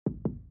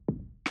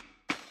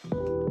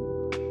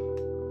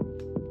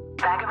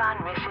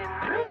Vagabond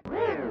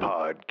Mission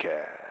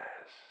Podcast.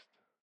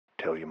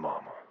 Tell your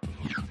mama.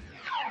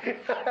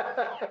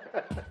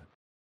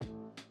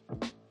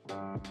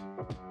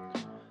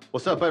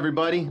 What's up,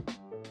 everybody?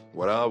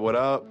 What up? What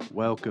up?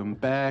 Welcome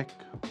back.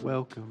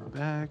 Welcome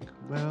back.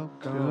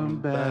 Welcome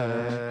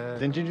back.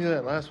 Didn't you do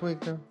that last week,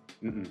 though?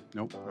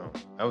 Nope.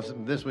 No.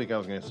 This week I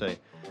was going to say,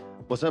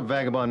 what's up,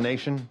 Vagabond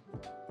Nation?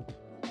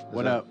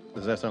 What up?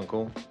 Does that sound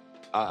cool?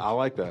 I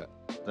like that.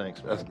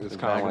 Thanks, man. It's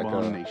kind of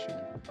Vagabond like Nation.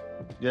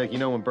 Yeah, like, you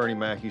know when Bernie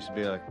Mac used to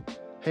be like,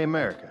 hey,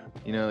 America.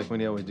 You know, like when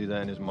he always do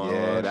that in his monologues.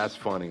 yeah, that's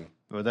funny.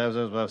 But that was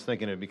what I was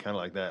thinking. It'd be kind of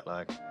like that,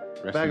 like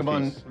Rest in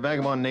peace.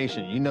 Vagabond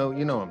Nation. You know what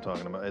I'm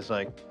talking about. It's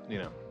like, you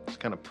know, it's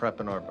kind of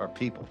prepping our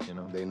people. You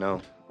know, They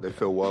know. They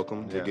feel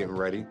welcome. They're Yeah. getting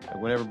ready.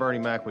 like whenever Bernie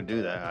Mac would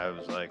do that, I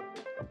was like,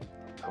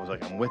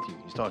 I'm with you.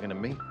 He's talking to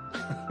me.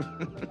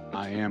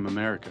 I am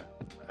America.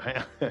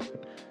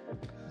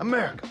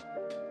 America.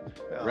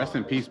 Rest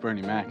in peace,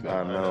 Bernie Mac.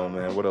 I Though. know,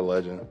 man. What a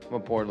legend. I'm gonna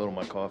pour a little of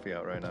my coffee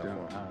out right now. For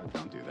him.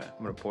 Don't do that.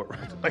 I'm gonna pour it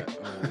right like.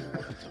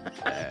 That's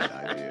a bad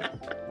idea.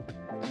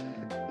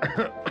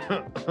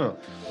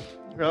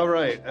 All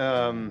right.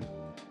 I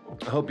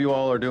hope you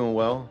all are doing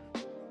well.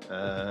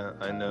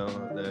 I know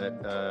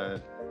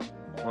that.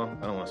 Well,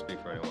 I don't want to speak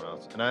for anyone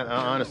else. And I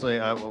honestly,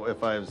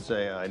 if I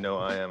say I know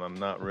I am, I'm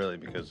not really,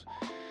 because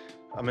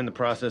I'm in the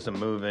process of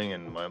moving,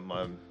 and my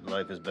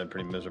life has been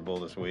pretty miserable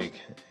this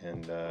week.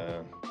 And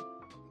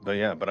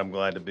but I'm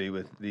glad to be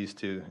with these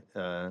two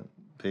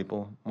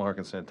people, Mark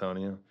and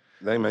Santonio.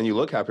 Hey, man, you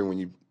look happy when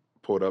you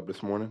pulled up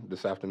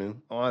this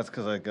afternoon. Oh, that's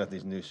because I got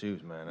these new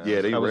shoes, man.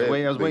 Yeah, they I was red.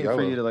 waiting They for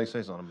yellow. you to like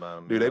say something about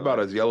them. Dude, they about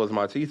as yellow as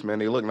my teeth, man.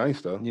 They look nice,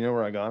 though. You know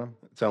where I got them?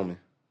 Tell me.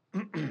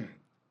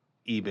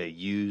 eBay,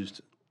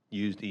 used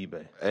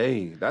eBay.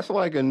 Hey, that's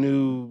like a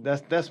new...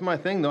 That's my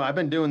thing, though. I've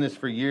been doing this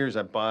for years.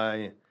 I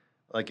buy,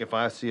 like, if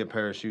I see a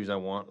pair of shoes I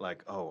want,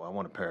 like, I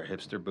want a pair of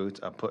hipster boots,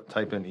 I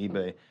type in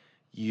eBay,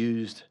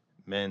 used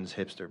men's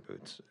hipster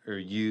boots, or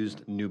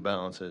used New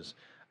Balances.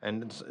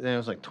 And it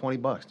was like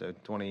 $20,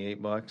 dude,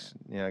 $28.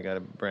 Yeah, I got a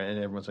brand,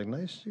 and everyone's like,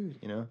 nice shoes,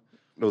 you know?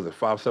 Those are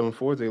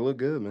 574s. They look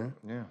good, man.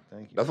 Yeah,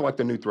 thank you. That's like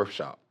the new thrift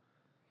shop.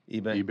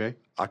 eBay. eBay.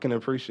 I can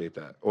appreciate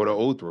that. Or the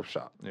old thrift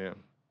shop. Yeah.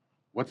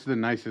 What's the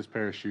nicest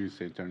pair of shoes,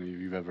 Santonio,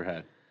 you've ever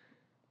had?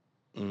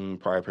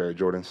 Probably a pair of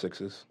Jordan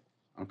 6s.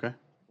 Okay.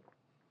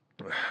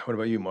 What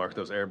about you, Mark?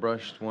 Those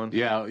airbrushed ones?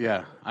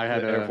 Yeah. I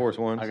had The Air Force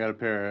Ones? I got a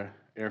pair of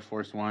Air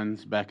Force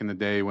Ones back in the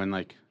day when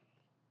like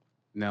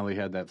Nelly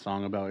had that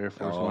song about Air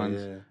Force Oh,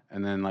 Ones, yeah.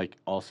 and then like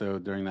also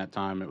during that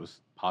time it was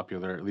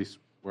popular, at least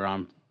where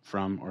I'm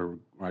from or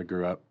where I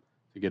grew up,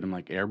 to get them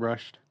like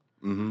airbrushed.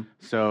 Mm-hmm.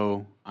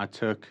 So I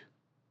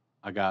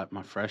got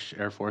my fresh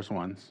Air Force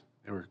Ones.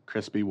 They were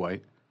crispy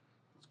white.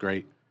 It's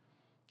great.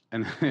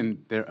 And then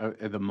there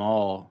at the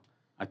mall,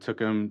 I took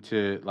them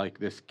to like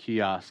this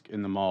kiosk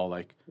in the mall.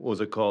 Like, What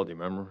was it called? Do you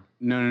remember?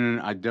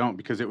 no, I don't,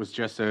 because it was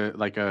just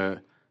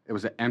it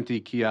was an empty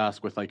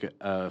kiosk with like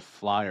a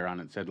flyer on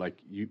it. It said like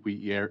we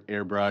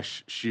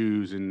airbrush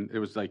shoes, and it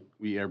was like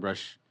we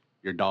airbrush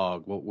your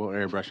dog. We'll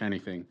airbrush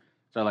anything.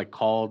 So I like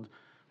called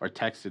or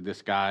texted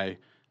this guy,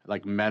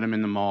 like met him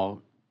in the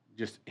mall,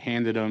 just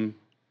handed him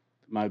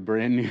my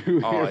brand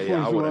new. Oh, Air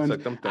yeah, I Force would've Ones.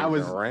 took them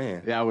things and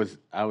ran. Yeah,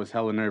 I was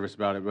hella nervous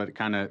about it, but it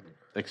kind of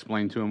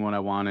explained to him what I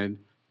wanted.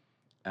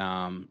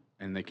 And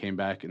they came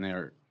back, and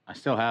I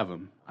still have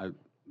them. I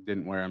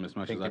didn't wear them as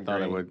much Pink as I and thought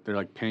I green. would. They're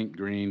like pink,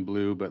 green,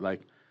 blue, but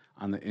like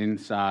on the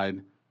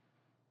inside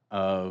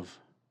of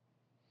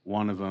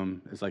one of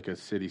them is like a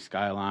city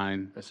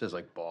skyline. It says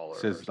like baller. It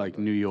says like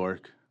New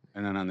York,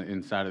 and then on the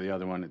inside of the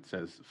other one it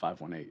says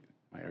 518.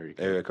 My area code.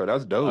 There you go.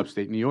 That's dope.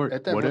 Upstate New York.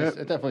 It What definitely, up?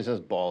 it definitely says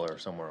baller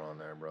somewhere on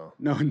there, bro.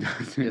 No, it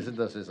doesn't. Yes, it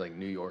does. It's like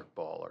New York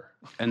baller.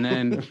 And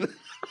then,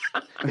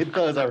 It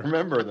does. I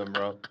remember them,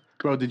 bro.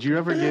 bro, did you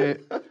ever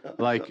get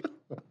like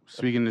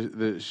speaking of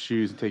the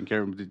shoes and taking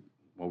care of them?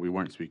 Well, we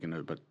weren't speaking of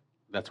it, but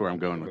that's where I'm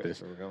going with Okay, this.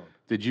 so we're going.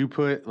 Did you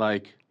put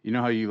like, you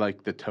know how you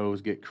like the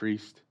toes get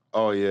creased?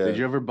 Oh, yeah. Did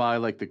you ever buy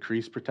like the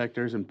crease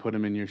protectors and put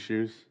them in your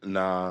shoes?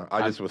 Nah,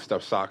 I just would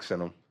stuff socks in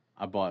them.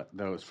 I bought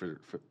those for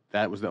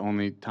that was the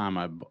only time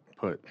I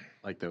put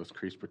like those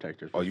crease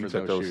protectors. Oh, was you for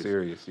took those shoes.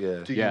 serious,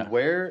 yeah. Do Yeah. you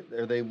wear?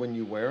 Are they when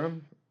you wear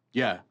them?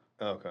 Yeah,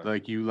 Okay.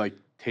 like you like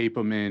tape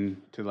them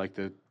in to like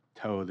the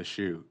toe of the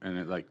shoe, and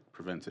it like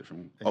prevents it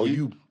from. Oh,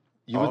 you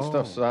would Oh.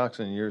 stuff socks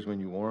in yours when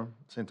you wore them,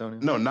 Santonio?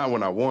 No, not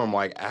when I wore them,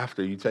 like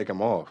after you take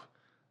them off.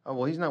 Oh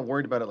well, he's not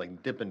worried about it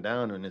like dipping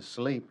down in his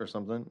sleep or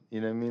something. You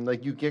know what I mean?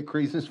 Like you get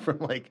creases from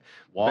like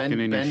Walking in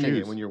your bending shoes.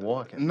 it when you're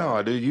walking.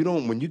 No, dude, you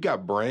don't, when you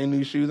got brand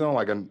new shoes on,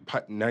 like a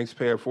nice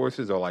pair of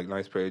Forces or like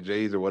nice pair of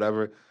J's or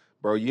whatever,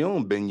 bro, you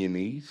don't bend your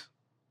knees.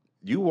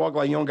 You walk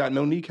like you don't got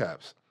no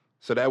kneecaps.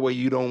 So that way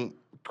you don't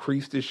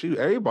crease the shoe.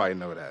 Everybody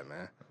know that,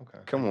 man. Okay.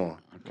 Come on.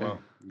 Okay. Well,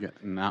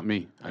 not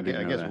me. I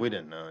didn't know guess that. we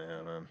didn't know.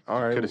 Yeah, man.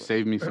 All right. Could have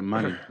saved me some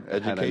money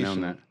had I known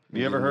Education. that.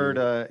 You ever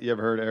heard? You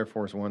ever heard Air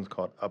Force Ones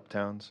called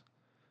Uptowns?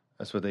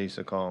 That's what they used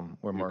to call them.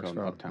 Where We Mark's call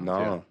them from. Uptowns, No,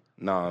 yeah.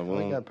 no, We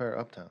got a well, pair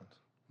of Uptowns.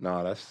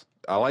 No,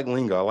 I like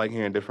lingo. I like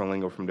hearing different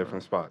lingo from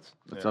different spots.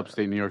 That's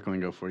upstate New York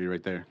lingo for you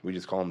right there. We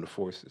just call them the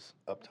forces.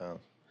 Uptown.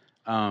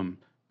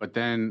 But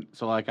then,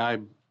 so like I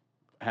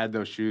had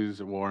those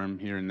shoes, wore them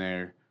here and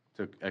there,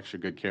 took extra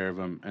good care of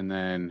them, and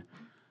then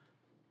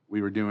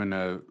we were doing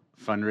a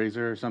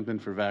fundraiser or something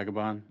for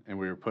Vagabond, and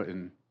we were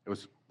putting, it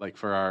was like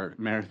for our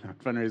marathon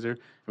fundraiser,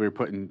 we were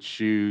putting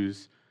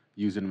shoes,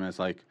 using them as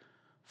like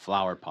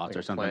flower pots Like a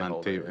or something plant on the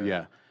holder, table. yeah.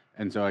 Yeah.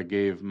 And so I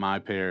gave my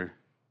pair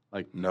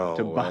like No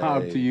to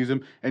Bob way. to use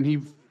them, and he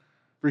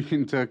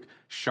freaking took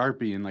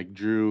Sharpie and like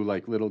drew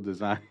like little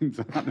designs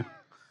on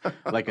it,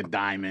 like a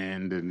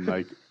diamond and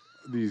like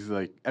these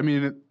like, I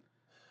mean,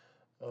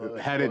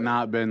 had it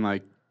not been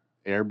like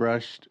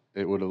airbrushed,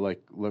 it would have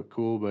like looked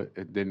cool, but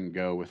it didn't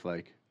go with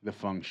like the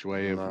feng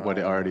shui of what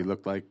it already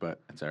looked like.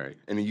 But it's all right.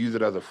 And you use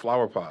it as a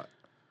flower pot.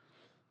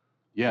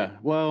 Yeah.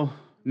 Well,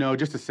 no,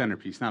 just a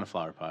centerpiece, not a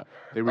flower pot.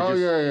 They were Oh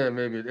just yeah,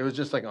 maybe it was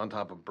just like on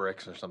top of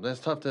bricks or something. It's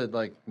tough to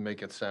like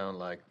make it sound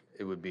like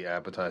it would be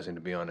appetizing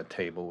to be on a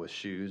table with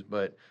shoes,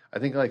 but I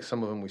think like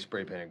some of them we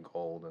spray painted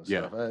gold and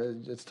Yeah. stuff.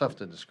 It's tough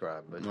to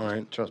describe, but All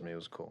right. trust me, it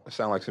was cool. It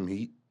sound like some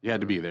heat. you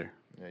had to be there.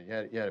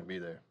 Yeah, you had to be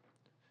there.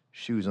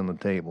 Shoes on the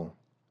table.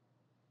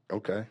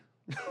 Okay.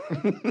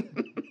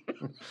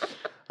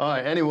 All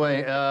right.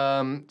 Anyway,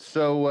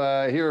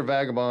 so here at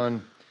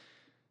Vagabond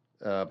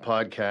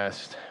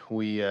podcast,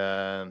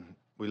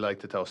 we like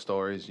to tell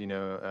stories. You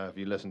know, if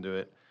you listen to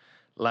it,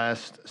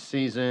 last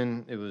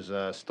season it was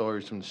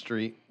stories from the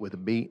street with a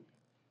beat,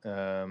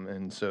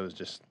 and so it's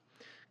just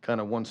kind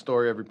of one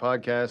story every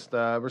podcast.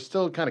 We're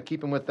still kind of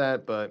keeping with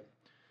that, but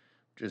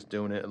just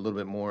doing it a little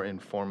bit more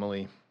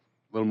informally,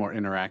 A little more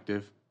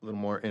interactive. a little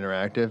more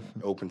interactive.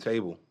 Open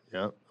table.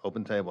 Yeah,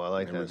 open table. I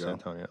like There we that, go.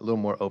 Antonio. A little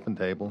more open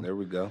table. There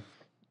we go.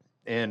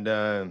 And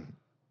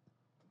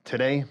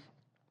today,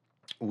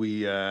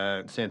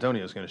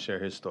 Santonio is going to share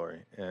his story,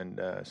 and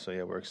so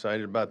yeah, we're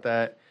excited about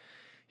that.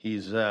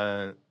 He's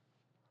a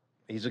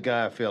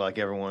guy I feel like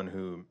everyone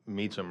who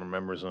meets him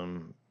remembers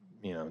him.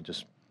 You know,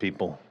 just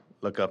people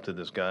look up to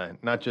this guy,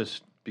 not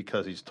just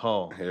because he's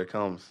tall, Here it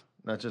comes.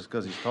 not just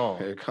because he's tall.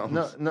 Here it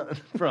comes. No,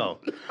 bro,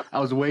 I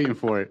was waiting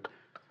for it.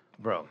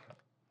 bro.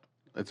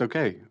 It's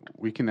okay.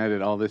 We can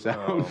edit all this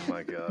out. Oh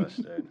my gosh,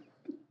 dude.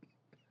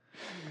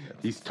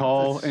 He's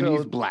tall That's and so-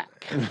 he's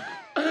black.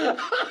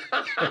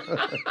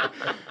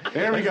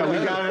 There we go.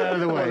 We got it out of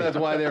the Well, way. that's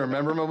why they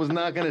remember him. I was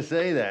not going to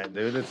say that,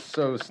 dude. It's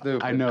so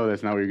stupid. I know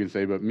that's not what you're gonna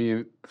say, but me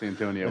and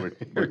Santonio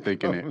were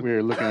thinking it. We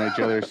were looking at each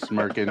other,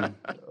 smirking.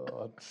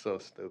 Oh, it's so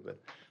stupid.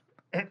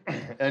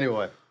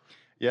 Anyway,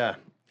 yeah,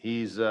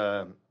 he's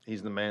the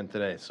man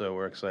today, so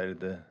we're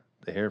excited to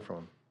hear from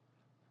him.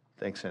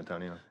 Thanks,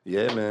 Antonio.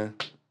 Yeah, man.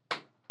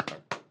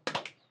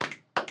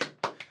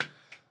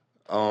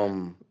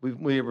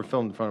 We were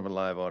filmed in front of a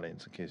live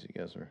audience, in case you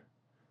guys are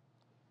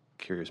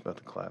curious about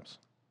the claps.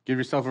 Give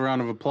yourself a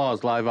round of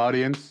applause, live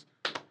audience.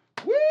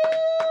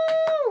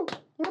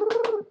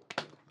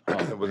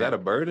 Was that a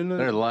bird in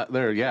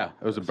there? Yeah,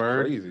 it was a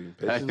bird. crazy.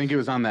 I Pigeons? think it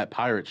was on that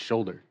pirate's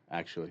shoulder,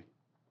 actually,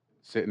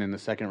 sitting in the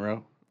second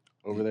row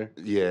over there.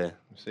 Yeah,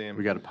 See him?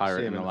 We got a pirate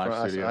see him in the live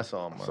front. studio. I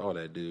saw him. I saw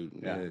that dude.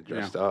 Yeah, Yeah,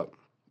 dressed up.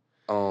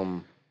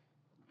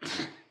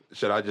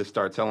 Should I just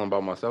start telling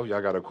about myself?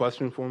 Y'all got a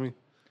question for me?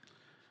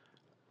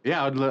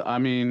 Yeah, I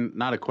mean,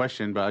 not a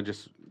question, but I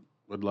just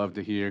would love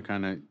to hear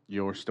kind of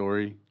your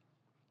story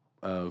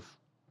of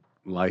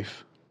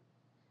life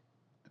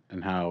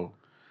and how.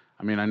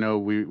 I mean, I know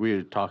we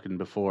were talking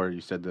before.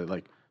 You said that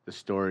like the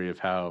story of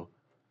how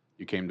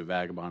you came to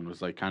Vagabond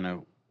was like kind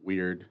of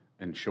weird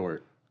and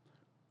short.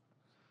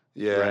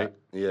 Yeah, Right.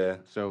 yeah,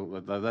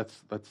 So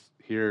let's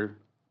hear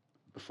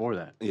before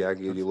that. yeah. I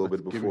can give you a little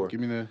bit before. Give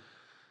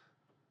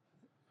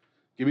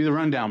me the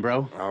rundown,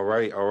 bro. All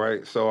right, all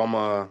right. So I'm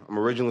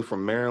originally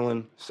from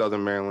Maryland,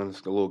 Southern Maryland.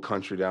 It's a little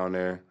country down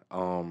there.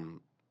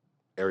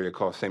 Area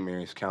called St.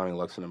 Mary's County,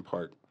 Lexington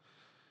Park.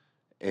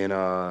 And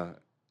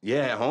yeah,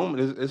 at home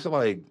it's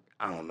like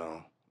I don't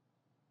know.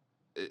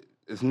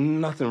 It's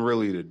nothing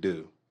really to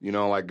do. You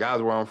know, like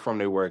guys where I'm from,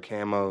 they wear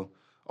camo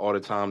all the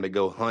time. They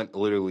go hunt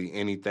literally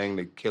anything.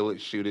 They kill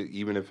it, shoot it,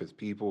 even if it's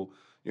people.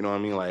 You know what I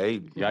mean? Like, hey, you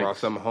brought Yikes.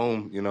 something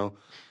home. You know,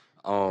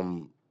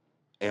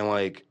 and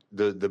like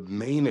the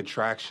main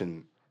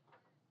attraction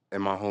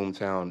in my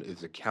hometown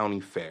is the county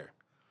fair.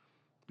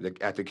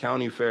 At the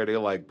county fair, they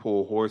like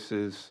pull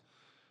horses.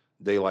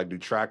 They like do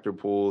tractor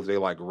pulls. They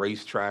like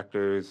race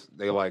tractors.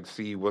 They like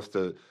see what's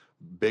the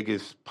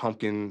biggest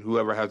pumpkin.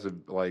 Whoever has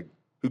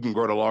who can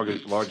grow the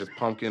largest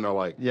pumpkin, or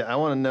like. Yeah, I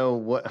want to know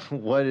what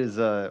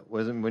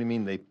do you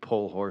mean they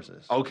pull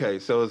horses? Okay,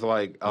 so it's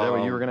like. Is that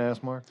what you were going to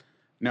ask, Mark?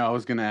 No, I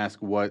was gonna ask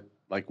what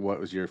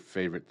was your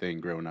favorite thing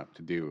growing up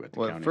to do at the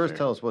Well, county first fair?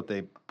 tell us what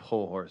they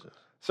pull horses.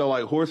 So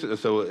like horses.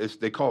 So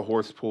they call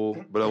horse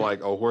pull, but like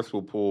a horse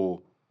will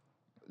pull.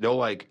 They'll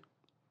like.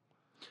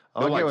 I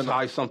They'll get like what-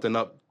 tie something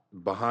up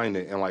behind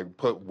it and like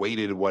put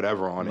weighted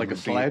whatever on it. Like a and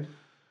be- sled?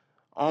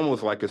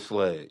 Almost like a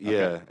sled,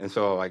 yeah. And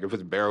so, like, if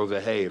it's barrels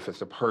of hay, if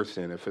it's a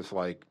person, if it's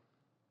like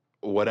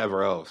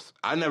whatever else,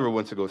 I never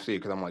went to go see it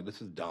because I'm like,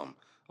 this is dumb.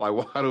 Like,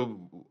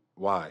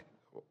 why?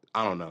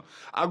 I don't know.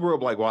 I grew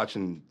up like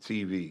watching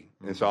TV,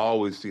 and so I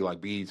always see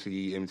like BET,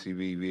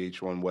 MTV,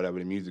 VH1, whatever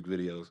the music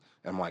videos.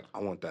 And I'm like, I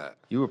want that.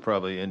 You were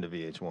probably into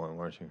VH1,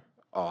 weren't you?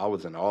 Oh, I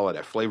was in all of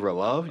that. Flavor of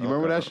Love. You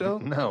remember that show?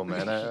 No,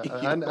 man.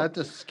 I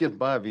just skipped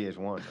by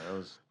VH1. I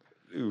was.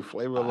 Dude,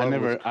 Flavor of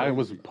Love. I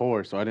was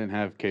poor, so I didn't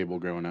have cable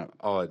growing up.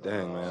 Oh,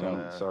 dang, man.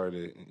 I'm sorry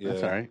to. Yeah.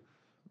 That's all right.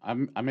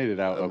 I made it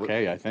out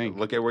okay, I think.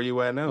 Look at where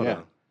you at now. Yeah.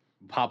 Though.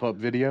 Pop-up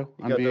video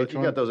on You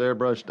VH1. got those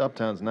airbrushed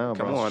uptowns now,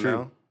 bro. Come on true.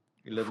 now.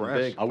 You live Fresh.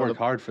 big. I work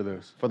hard for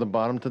those. For the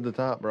bottom to the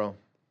top, bro.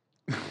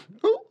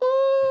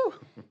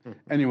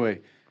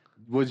 Anyway,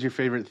 what's your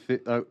favorite?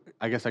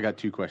 I guess I got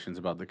 2 questions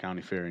about the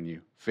county fair and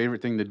you.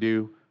 Favorite thing to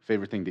do,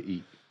 favorite thing to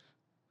eat.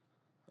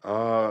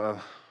 I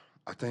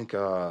think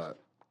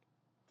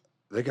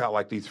they got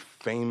like these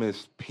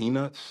famous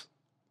peanuts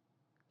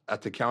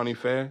at the county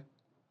fair.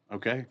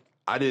 Okay,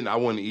 I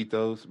wouldn't eat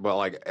those, but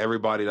like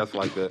everybody, that's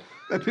like the.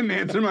 that didn't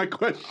answer my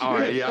question. All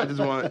right, yeah,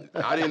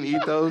 I didn't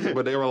eat those,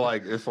 but they were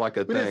like, it's like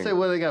a We thing. didn't say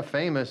whether they got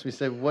famous. We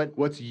said what.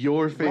 What's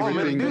your favorite Oh,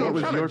 man, thing? dude, What I'm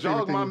was trying your to jog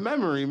favorite my thing?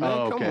 memory, man.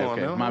 Oh, Come okay, on,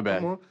 okay. now. My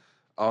bad. Come on.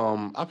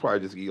 I'll probably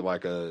just eat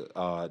like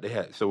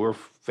so we're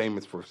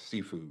famous for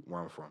seafood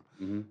where I'm from.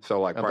 Mm-hmm. So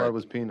like, I thought it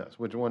was peanuts.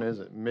 Which one is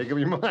it? Make up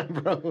your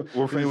mind, bro.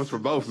 we're famous for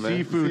both, man.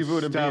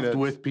 Seafood and stuffed peanuts.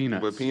 with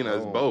peanuts. With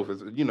peanuts, Oh. both.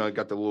 It's, it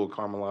got the little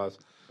caramelized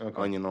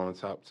onion on the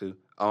top too.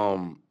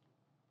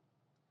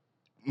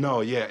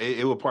 No, yeah,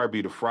 it would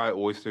probably be the fried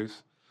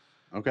oysters.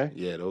 Okay,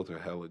 Yeah, those are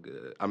hella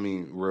good. I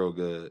mean, real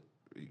good.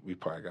 We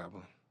probably got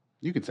one.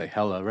 you could say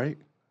hella, right?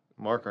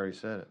 Mark already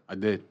said it. I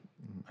did.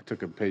 I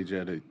took a page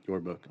out of your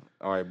book.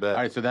 All right, bet.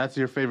 All right, so that's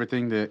your favorite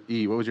thing to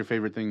eat. What was your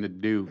favorite thing to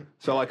do?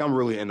 So like, I'm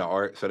really into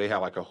art. So they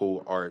have like a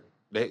whole art.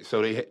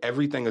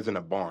 Everything is in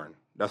a barn.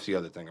 That's the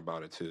other thing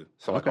about it too.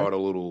 So like Okay. all the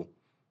little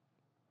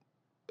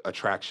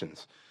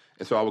attractions.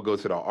 And so I would go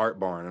to the art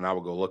barn and I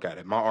would go look at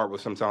it. My art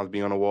would sometimes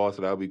be on the wall,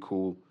 so that would be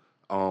cool.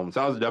 So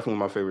that was definitely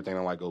my favorite thing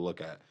to like go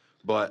look at.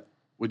 But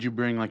Would you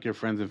bring like your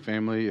friends and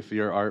family if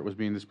your art was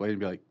being displayed and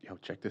be like, "Yo,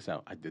 check this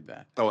out! I did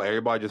that."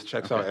 everybody just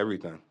checks out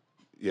everything.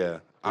 Yeah,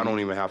 I don't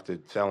even have to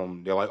tell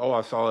them. They're like, "Oh,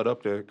 I saw it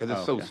up there," because it's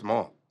Oh, so okay.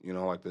 small.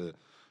 Like the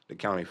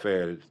county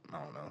fair. I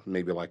don't know,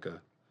 maybe like I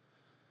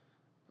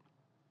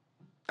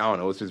don't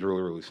know. It's just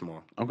really, really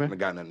small. Okay. I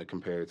got nothing to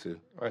compare it to.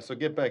 All right, so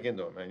get back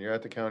into it, man. You're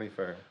at the county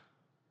fair.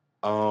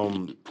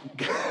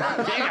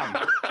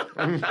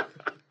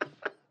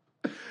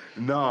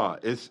 Nah,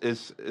 it's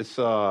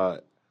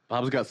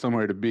Bob's got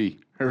somewhere to be.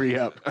 Hurry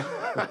up.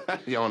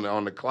 you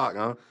on the clock,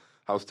 huh?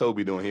 How's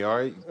Toby doing? He all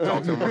right?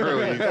 Talked to him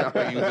earlier. He sounded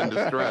like he was in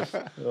distress.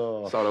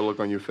 Oh. Saw the look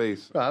on your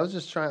face. Bro, I was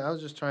just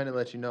trying to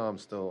let you know I'm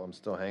still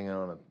hanging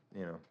on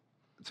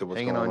To what's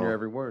hanging going on your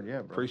every word.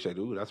 Yeah, bro. Appreciate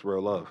it. Ooh, that's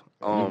real love.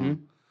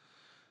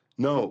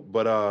 No,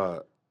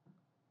 but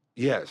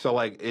yeah. So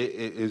like,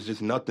 it's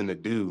just nothing to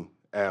do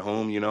at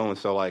home, and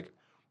so like,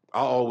 I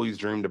always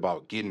dreamed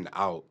about getting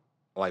out.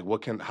 Like,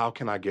 how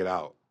can I get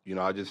out?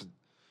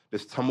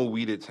 This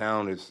tumbleweeded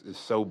town is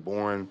so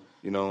boring.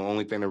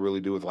 Only thing to really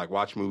do is like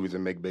watch movies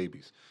and make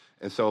babies.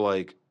 And so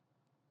like,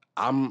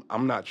 I'm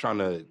not trying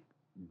to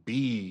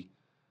be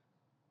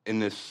in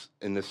this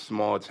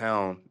small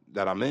town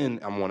that I'm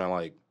in. I want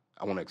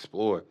to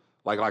explore.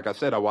 Like I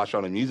said, I watch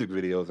all the music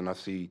videos and I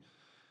see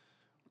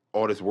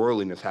all this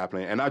worldliness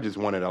happening, and I just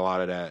wanted a lot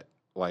of that,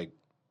 like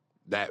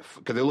that,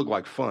 because it looked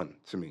like fun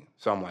to me.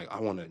 So I'm like, I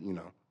want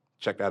to,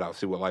 check that out,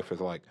 see what life is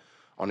like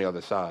on the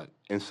other side.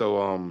 And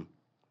so,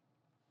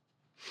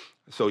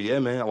 so yeah,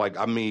 man, like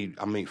I made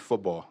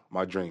football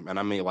my dream, and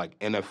I made like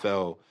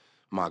NFL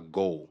my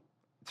goal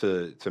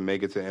to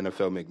make it to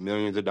NFL, make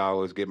millions of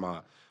dollars, get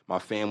my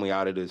family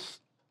out of this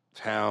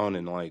town,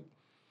 and like,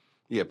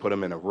 yeah, put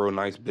them in a real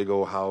nice big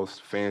old house,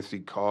 fancy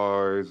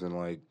cars, and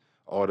like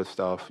all the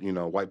stuff,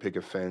 white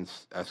picket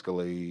fence,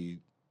 Escalade.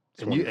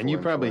 And you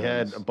 24 probably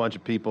had influence. a bunch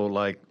of people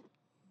like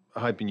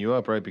hyping you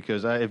up, right?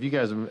 Because if you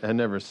guys had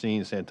never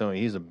seen Santonio,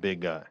 he's a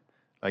big guy.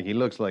 Like he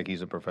looks like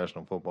he's a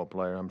professional football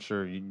player. I'm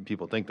sure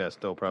people think that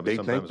still probably. They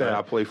sometimes, think that right?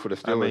 I play for the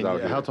Steelers out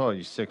here. How tall are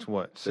you? 6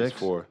 what?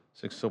 6'4".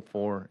 6'4".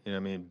 You know what I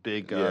mean?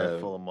 Big guy, Yeah.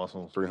 full of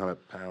muscles.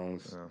 300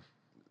 pounds.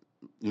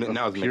 Yeah.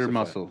 Now it's mixed Pure with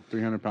muscle.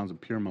 300 pounds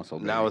of pure muscle.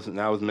 Fat. Now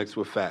baby. it's mixed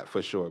with fat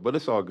for sure, but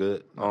it's all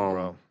good.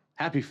 Bro.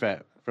 Happy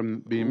fat from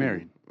being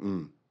married.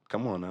 Come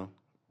on now.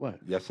 What?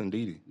 Yes,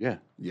 indeedy. Yeah.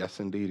 Yes,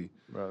 indeedy.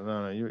 Bro,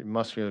 no, you're a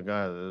muscular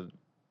guy.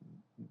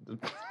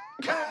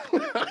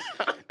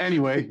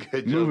 Anyway,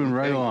 Good moving joke,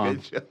 right man. along.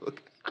 Good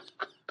joke.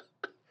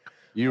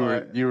 You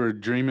were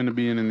dreaming of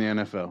being in the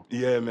NFL.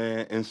 Yeah,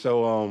 man. And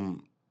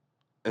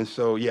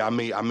so yeah, I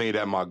made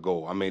that my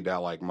goal. I made that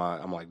like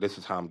I'm like, this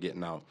is how I'm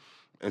getting out.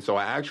 And so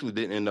I actually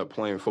didn't end up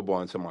playing football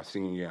until my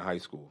senior year in high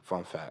school.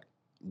 Fun fact.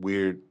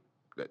 Weird.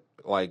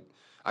 Like,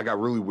 I got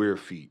really weird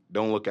feet.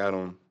 Don't look at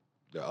them.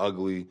 They're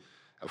ugly.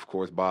 Of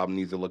course, Bob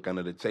needs to look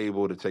under the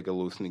table to take a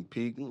little sneak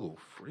peek. A little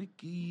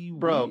freaky.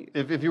 Bro,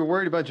 weird. if you're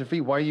worried about your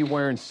feet, why are you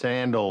wearing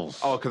sandals?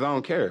 Oh, because I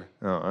don't care.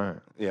 Oh, all right.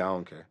 Yeah, I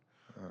don't care.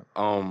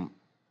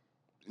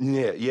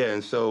 Yeah.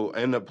 And so I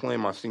ended up playing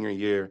my senior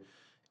year,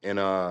 And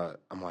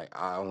I'm like,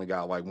 I only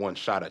got like one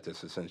shot at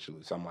this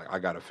essentially. So I'm like, I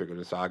got to figure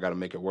this out. I got to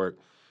make it work.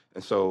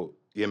 And so,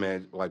 yeah,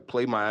 man, like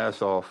played my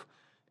ass off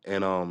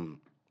and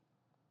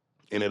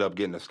ended up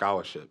getting a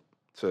scholarship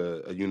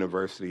to a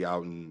university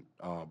out in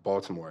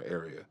Baltimore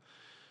area.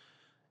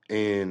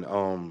 And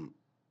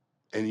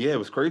yeah, it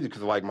was crazy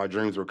because like my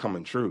dreams were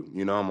coming true.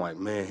 You know, I'm like,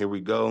 man, here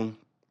we go.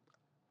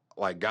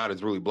 Like God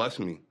has really blessed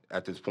me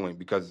at this point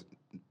because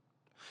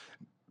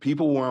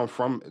people where I'm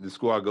from, the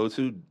school I go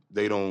to,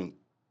 they don't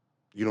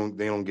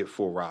get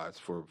full rides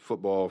for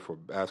football, for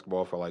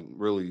basketball, for like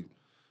really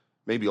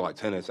maybe like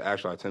tennis.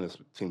 Actually, our tennis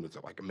team was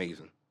like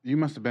amazing. You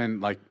must have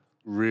been like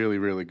really,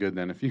 really good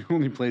then if you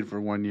only played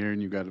for 1 year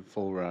and you got a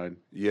full ride.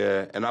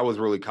 Yeah, and I was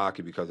really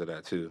cocky because of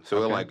that too.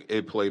 So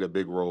it played a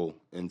big role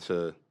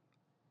into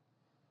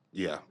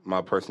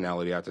my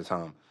personality at the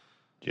time.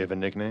 Do you have a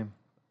nickname?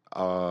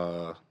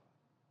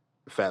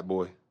 Fat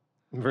boy.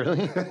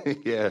 Really?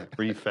 Yeah.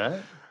 Were you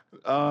fat?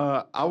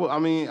 I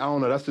mean, I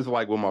don't know. That's just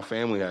like what my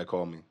family had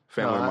called me.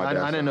 Family, No, my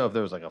dad. I didn't know if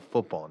there was like a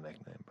football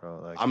nickname, bro.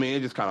 Like, I mean,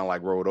 it just kind of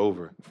like rolled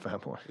over.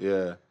 Fat Boy.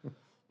 Yeah.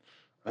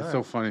 That's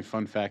so funny.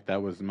 Fun fact,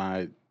 that was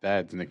my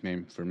dad's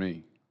nickname for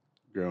me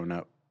growing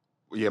up.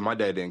 Yeah, my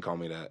dad didn't call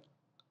me that.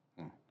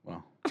 Oh,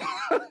 well,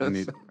 I'll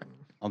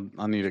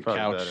need a Probably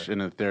couch better.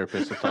 and a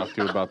therapist to talk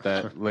to about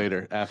that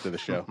later after the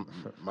show.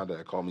 My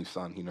dad called me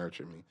son. He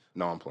nurtured me.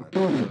 No, I'm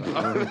playing.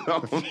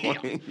 I'm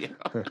playing. Yeah.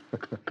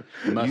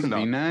 Must know.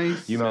 be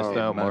nice. You missed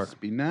out, Mark.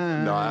 Must be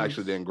nice. No, I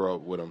actually didn't grow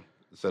up with him.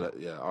 So that,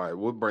 yeah, all right,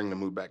 we'll bring the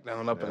mood back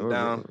down, up and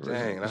down.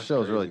 Dang, the that's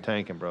show's crazy. really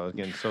tanking, bro. It's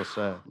getting so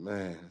sad.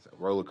 Man, it's a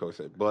roller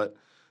coaster. But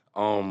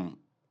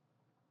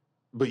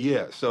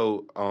yeah,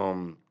 so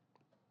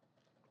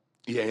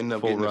ended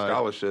up Full getting a ride.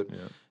 scholarship,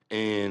 Yeah.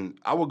 and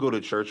I would go to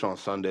church on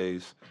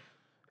Sundays,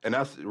 and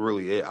that's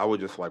really it. I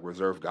would just like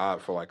reserve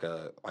God for like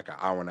an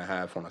hour and a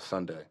half on a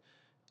Sunday,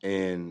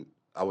 and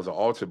I was an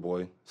altar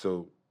boy,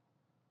 so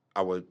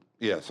I would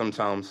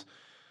sometimes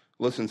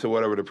listen to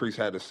whatever the priest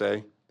had to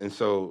say, and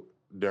so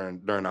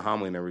during the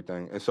homily and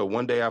everything, and so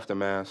one day after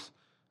mass,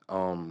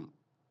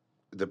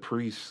 the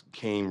priest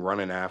came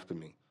running after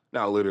me,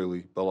 not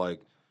literally, but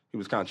like he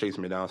was kind of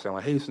chasing me down, saying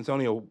like, "Hey,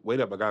 Santonio, wait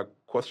up, I got a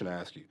question to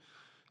ask you."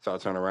 So I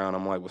turn around,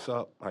 I'm like, "What's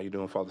up? How you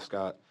doing, Father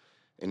Scott?"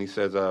 And he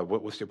says,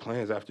 what's your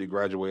plans after you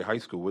graduate high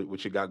school?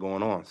 What you got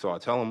going on?" So I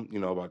tell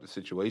him, about the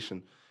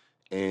situation,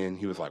 and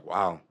he was like,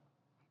 "Wow,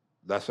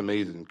 that's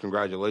amazing.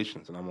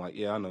 Congratulations." And I'm like,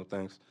 "Yeah, I know,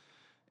 thanks."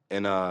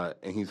 And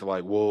he's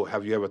like, "Well,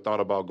 have you ever thought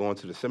about going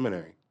to the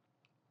seminary?"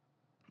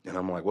 And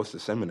I'm like, "What's the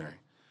seminary?"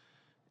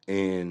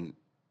 And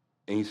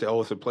he said, "Oh,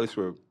 it's a place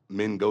where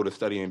men go to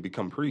study and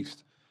become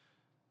priests."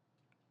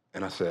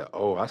 And I said,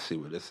 "Oh, I see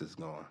where this is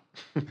going."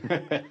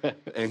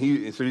 And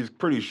he's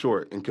pretty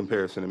short in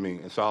comparison to me.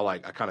 And so I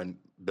kind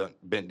of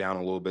bent down a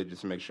little bit just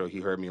to make sure he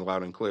heard me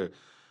loud and clear.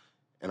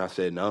 And I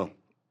said, no,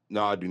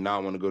 I do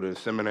not want to go to the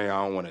seminary.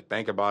 I don't want to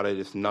think about it.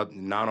 It's not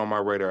on my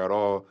radar at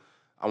all.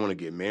 I want to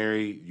get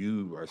married.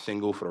 You are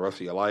single for the rest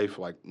of your life.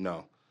 Like,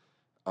 no.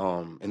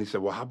 And he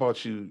said, "Well, how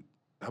about you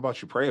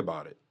pray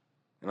about it?"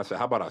 And I said,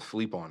 "How about I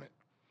sleep on it?"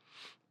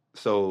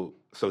 So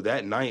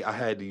that night I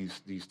had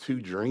these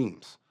two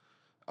dreams.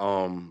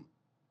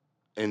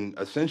 And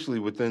essentially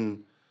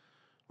within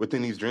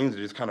these dreams, it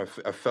just kind of,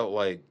 I felt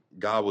like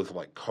God was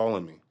like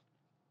calling me,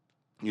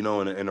 in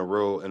a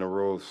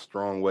real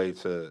strong way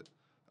to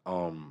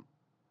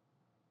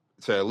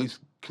at least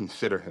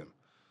consider him.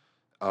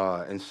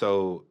 And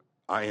so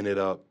I ended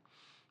up,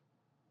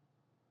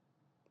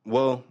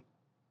 well,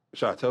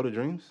 should I tell the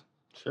dreams?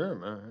 Sure,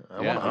 man.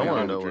 I Yeah, want I to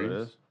know know the what it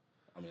dreams. is.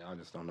 I mean, I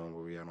just don't know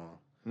where we at on.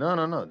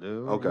 No,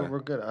 dude. Okay. We're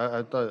good.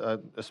 I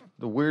thought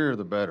the weirder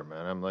the better,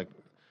 man. I'm like,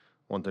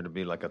 want there to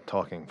be like a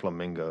talking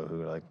flamingo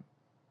who like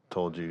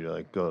told you to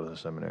like go to the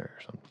seminary or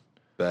something.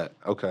 That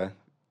okay.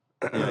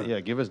 Yeah.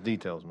 Give us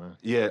details, man.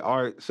 Yeah,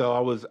 all right. So I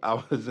was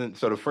in.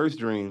 So the first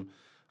dream,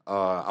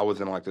 I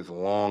was in like this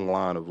long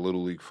line of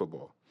little league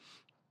football,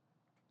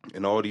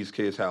 and all these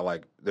kids had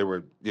like they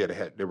were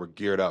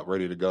geared up,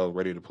 ready to go,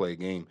 ready to play a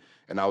game,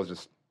 and I was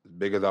just as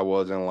big as I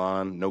was in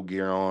line, no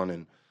gear on,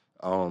 and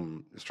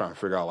just trying to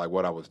figure out like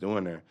what I was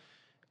doing there,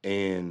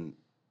 and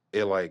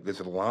it like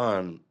this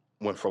line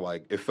went for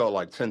like it felt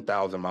like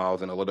 10,000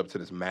 miles, and it led up to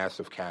this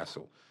massive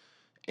castle,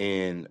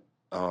 and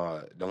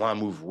the line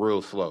moved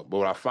real slow. But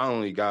when I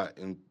finally got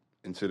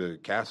into the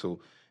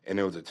castle, and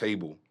there was a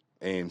table,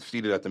 and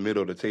seated at the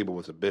middle of the table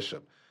was a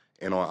bishop,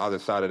 and on either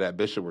side of that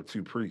bishop were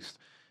two priests,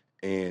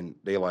 and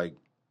they like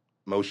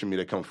motioned me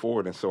to come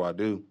forward, and so I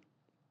do,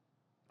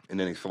 and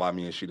then they slide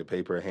me a sheet of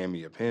paper, hand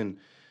me a pen,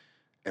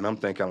 and I'm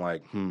thinking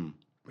like,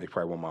 they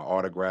probably want my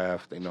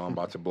autograph. They know I'm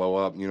about to blow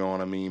up. You know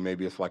what I mean?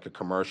 Maybe it's like a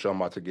commercial. I'm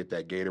about to get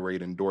that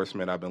Gatorade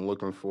endorsement I've been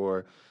looking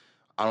for.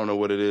 I don't know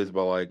what it is,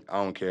 but like,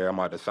 I don't care. I'm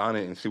about to sign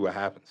it and see what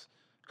happens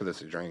because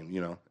it's a dream,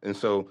 And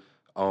so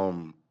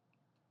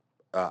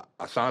I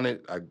sign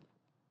it. I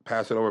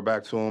pass it over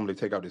back to them. They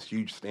take out this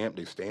huge stamp.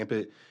 They stamp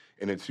it.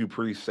 And the two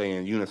priests say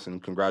in unison,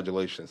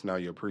 "Congratulations, now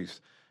you're a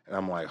priest." And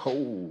I'm like,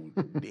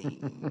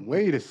 dang.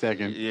 Wait a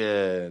second.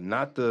 Yeah,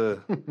 not the,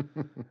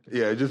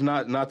 just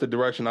not the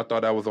direction I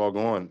thought that was all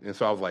going. And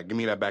so I was like, give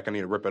me that back. I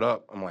need to rip it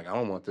up. I'm like, I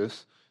don't want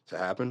this to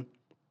happen.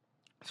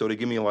 So they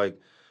give me like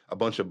a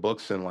bunch of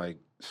books and like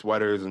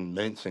sweaters and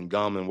mints and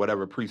gum and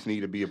whatever priests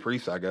need to be a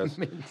priest, I guess.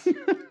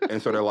 And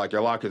so they're like,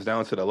 your lock is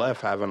down to the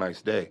left. Have a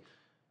nice day.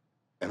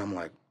 And I'm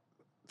like,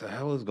 what the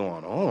hell is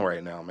going on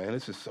right now, man?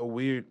 This is so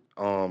weird.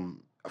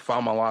 I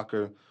found my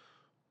locker,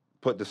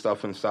 put the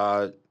stuff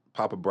inside,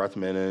 pop a breath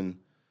mint in,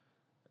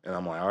 and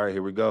I'm like, all right,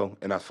 here we go.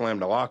 And I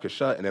slammed the locker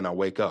shut, and then I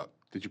wake up.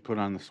 Did you put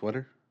on the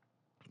sweater?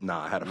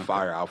 Nah, I had a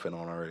fire outfit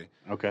on already.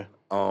 Okay.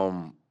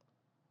 And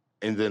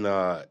then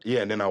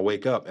and then I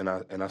wake up, and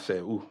I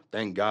said, ooh,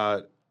 thank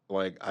God,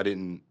 like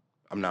I'm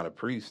not a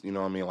priest, you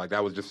know what I mean? Like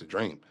that was just a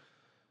dream.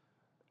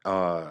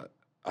 I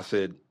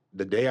said,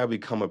 the day I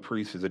become a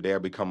priest is the day I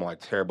become like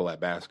terrible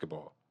at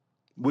basketball,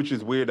 which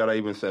is weird that I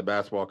even said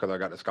basketball because I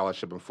got a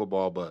scholarship in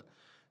football, but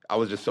I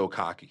was just so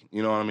cocky.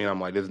 You know what I mean?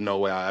 I'm like, there's no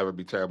way I'll ever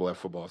be terrible at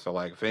football. So,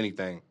 like, if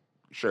anything,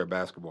 sure,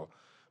 basketball.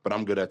 But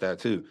I'm good at that,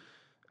 too.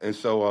 And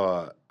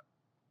so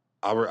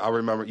I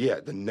remember,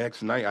 the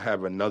next night I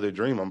have another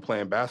dream. I'm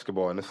playing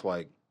basketball, and it's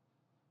like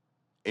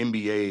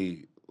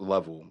NBA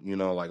level, you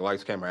know, like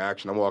lights, camera,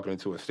 action. I'm walking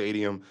into a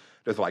stadium.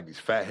 There's, like, these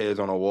fat heads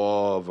on a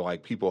wall of,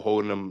 like, people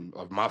holding them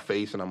of my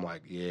face. And I'm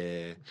like,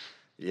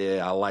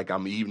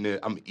 I'm eating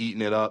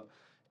it up.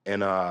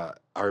 And I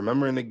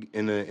remember in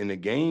the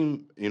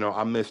game, you know,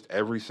 I missed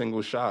every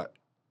single shot,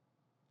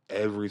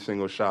 and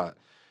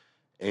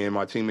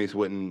my teammates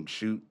wouldn't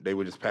shoot; they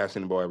were just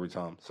passing the ball every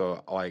time.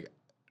 So, like,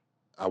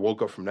 I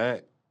woke up from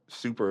that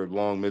super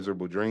long,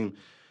 miserable dream,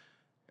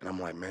 and I'm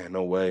like, man,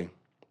 no way.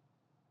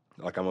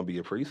 Like, I'm gonna be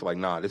a priest? Like,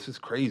 nah, this is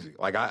crazy.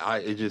 Like,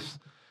 it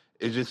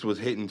just was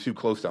hitting too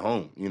close to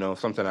home. You know,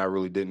 something I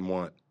really didn't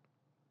want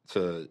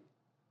to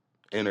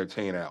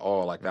entertain at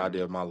all. Like the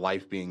idea of my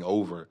life being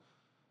over.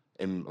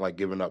 And like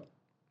giving up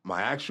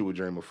my actual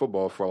dream of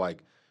football for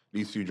like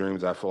these two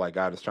dreams I feel like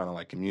God is trying to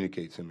like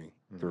communicate to me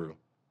through.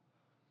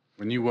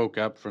 When you woke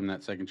up from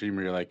that second dream,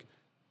 you're like,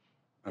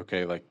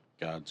 okay, like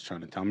God's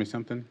trying to tell me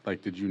something?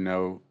 Like, did you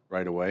know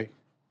right away?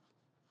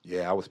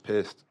 Yeah, I was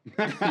pissed.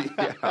 Did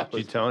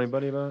you tell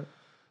anybody about it?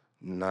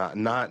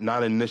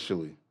 Not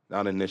initially.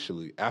 Not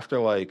initially. After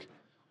like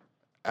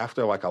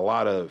a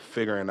lot of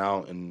figuring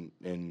out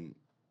and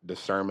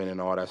discernment and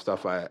all that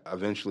stuff, I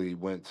eventually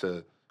went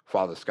to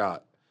Father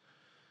Scott,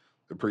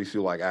 the priest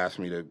who like asked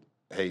me to,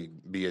 hey,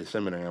 be a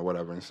seminary or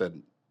whatever, and said,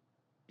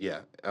 yeah.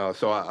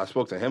 So I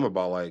spoke to him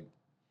about like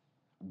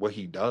what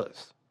he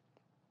does.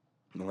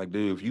 And I'm like,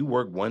 dude, if you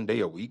work 1 day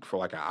a week for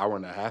like an hour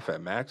and a half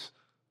at max,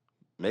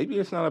 maybe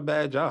it's not a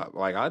bad job.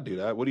 Like I do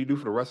that. What do you do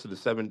for the rest of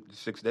the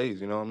 6 days?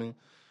 You know what I mean?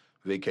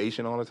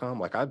 Vacation all the time.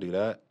 Like I do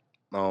that.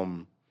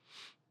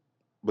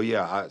 But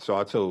yeah, I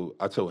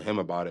told him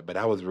about it, but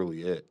that was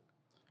really it.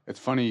 It's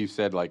funny you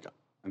said like,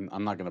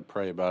 I'm not going to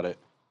pray about it.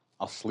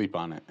 I'll sleep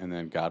on it. And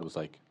then God was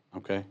like,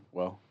 okay,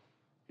 well,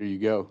 here you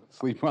go.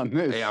 Sleep on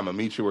this. Hey, I'm going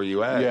to meet you where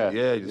you at.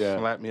 Yeah. Just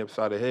slap me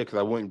upside the head because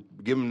I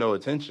wouldn't give him no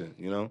attention,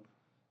 you know?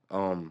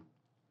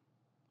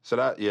 So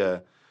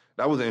that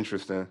was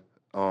interesting.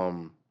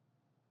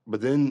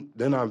 But then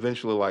I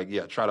eventually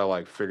try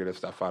to figure this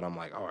stuff out. I'm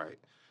like, all right,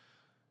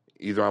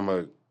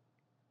 either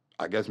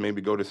I guess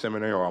maybe go to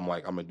seminary or I'm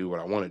going to do what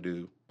I want to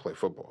do, play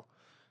football.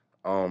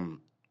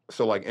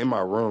 So in my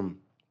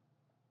room,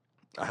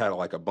 I had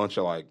a bunch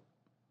of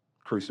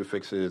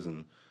crucifixes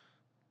and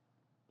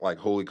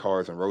holy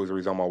cards and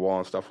rosaries on my wall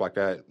and stuff like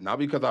that. Not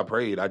because I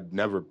prayed. I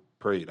never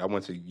prayed. I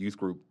went to youth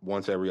group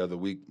once every other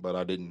week, but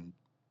I didn't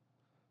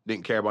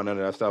care about none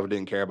of that stuff. I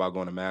didn't care about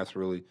going to mass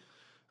really.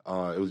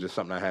 It was just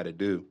something I had to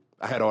do.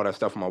 I had all that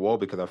stuff on my wall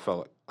because I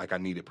felt like I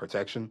needed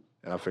protection,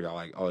 and I figured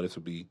this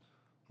would be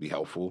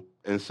helpful.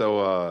 And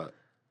so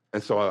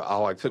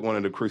I took one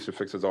of the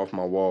crucifixes off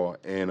my wall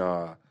and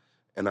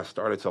I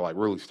started to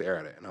really stare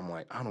at it, and I'm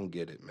like, I don't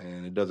get it,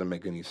 man. It doesn't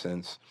make any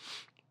sense.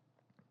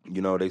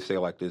 You know, they say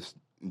this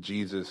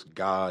Jesus,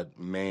 God,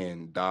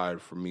 man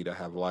died for me to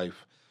have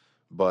life,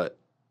 but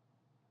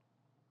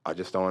I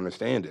just don't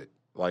understand it.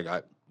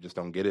 I just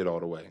don't get it all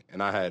the way.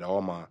 And I had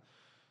all my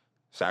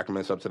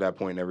sacraments up to that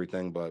point and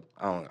everything, but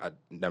I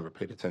never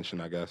paid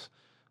attention, I guess.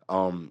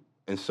 And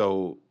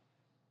so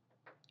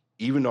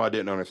even though I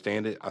didn't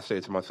understand it, I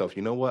said to myself,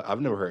 you know what?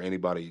 I've never heard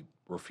anybody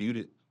refute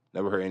it.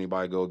 Never heard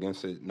anybody go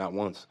against it, not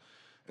once.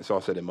 And so I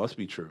said, it must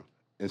be true.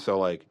 And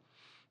so,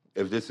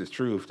 if this is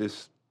true, if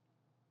this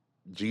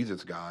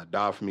Jesus God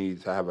died for me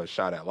to have a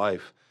shot at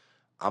life,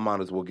 I might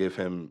as well give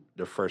him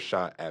the first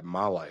shot at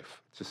my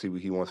life to see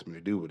what he wants me to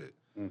do with it.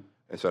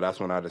 And so that's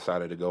when I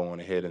decided to go on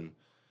ahead and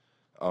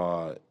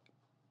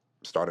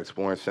start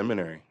exploring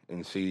seminary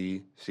and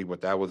see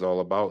what that was all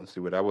about and see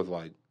what that was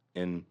like.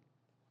 And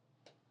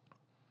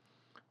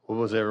what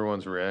was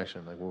everyone's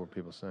reaction? What were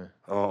people saying?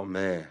 Oh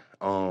man,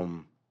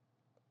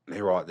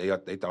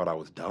 they thought I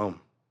was dumb.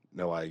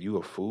 They're like, you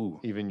a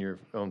fool. Even your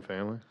own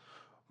family?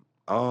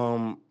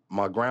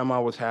 My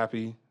grandma was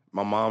happy.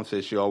 My mom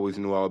said she always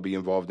knew I would be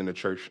involved in the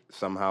church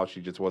somehow.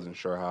 She just wasn't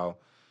sure how.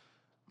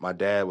 my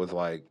dad was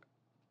like,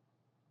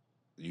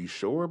 "You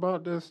sure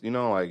about this?" You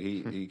know, like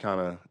he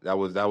kind of that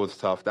was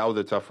tough. That was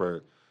a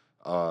tougher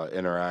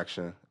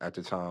interaction at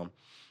the time.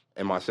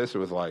 And my sister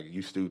was like,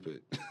 "You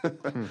stupid."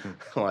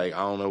 Like, I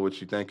don't know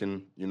what you're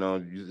thinking. You know,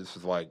 this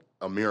is like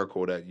a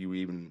miracle that you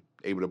even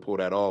able to pull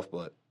that off.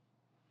 But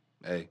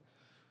hey,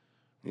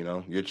 you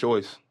know, your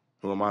choice.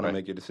 Who am I to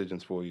make your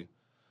decisions for you?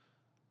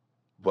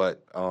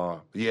 But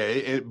but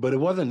it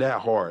wasn't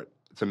that hard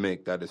to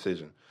make that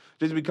decision.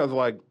 Just because,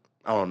 like,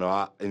 I don't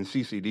know, in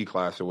CCD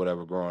class or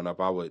whatever growing up,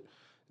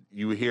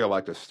 you would hear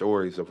like the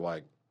stories of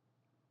like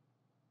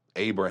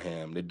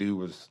Abraham. The dude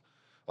was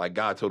like,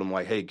 God told him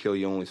like, "Hey, kill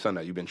your only son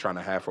that you've been trying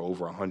to have for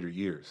over 100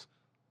 years,"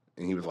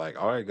 and he was like,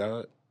 "All right,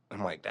 God."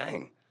 I'm like,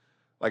 dang.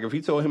 Like, if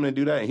he told him to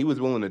do that and he was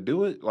willing to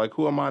do it, like,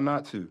 who am I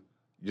not to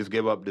just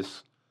give up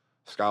this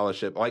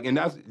scholarship? Like, and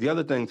that's the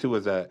other thing too,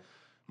 is that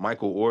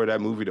Michael Orr,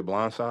 that movie The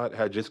Blind Side,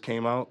 had just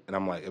came out, and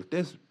I'm like, if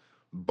this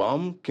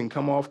bum can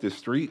come off the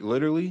street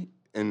literally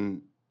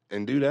and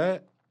do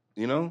that,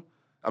 you know?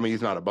 I mean,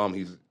 he's not a bum.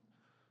 He's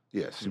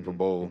Super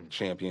Bowl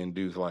champion.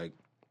 Dude's like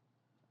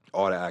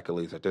all the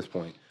accolades at this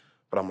point.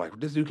 But I'm like,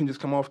 this dude can just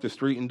come off the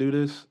street and do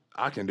this.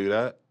 I can do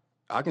that.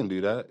 I can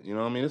do that. You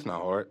know what I mean? It's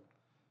not hard.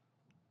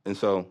 And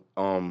so,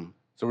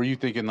 So were you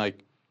thinking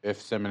like, if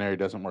seminary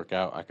doesn't work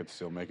out, I could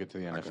still make it to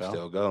the NFL? I can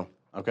still go.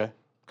 Okay.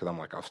 Because I'm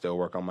like, I'll still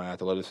work on my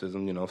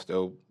athleticism, you know,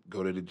 still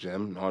go to the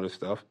gym and all this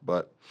stuff.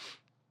 But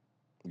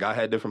God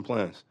had different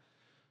plans.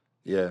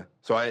 Yeah.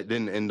 So I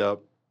didn't end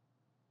up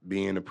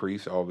being a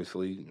priest,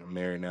 obviously. I'm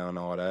married now and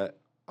all that.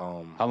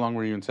 How long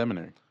were you in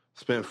seminary?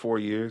 Spent 4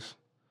 years.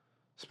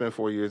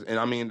 And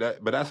I mean,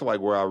 but that's like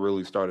where I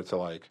really started to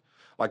like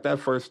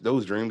that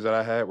those dreams that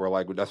I had were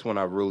like, that's when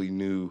I really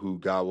knew who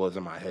God was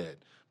in my head.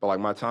 But like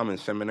my time in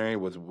seminary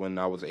was when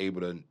I was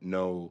able to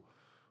know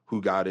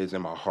who God is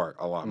in my heart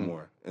a lot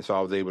more. And so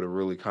I was able to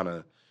really kind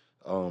of,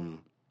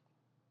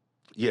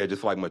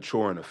 just like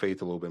mature in the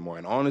faith a little bit more.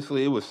 And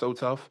honestly, it was so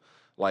tough,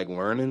 like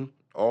learning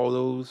all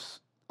those,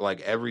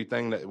 like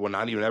everything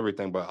not even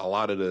everything, but a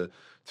lot of the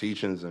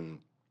teachings and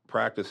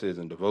practices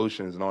and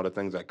devotions and all the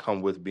things that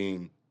come with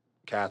being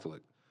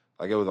Catholic.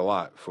 Like, it was a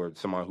lot for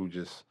someone who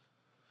just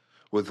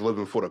was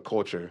living for the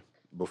culture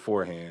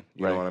beforehand.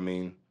 You know what I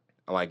mean?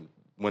 I like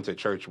went to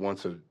church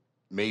once a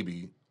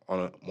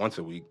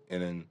week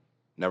and then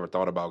never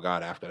thought about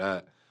God after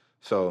that.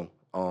 So,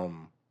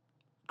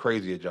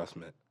 crazy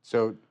adjustment.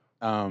 So,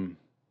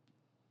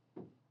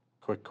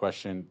 quick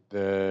question.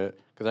 Because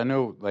I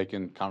know, like,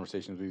 in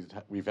conversations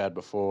we've had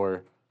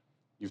before,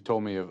 you've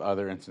told me of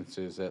other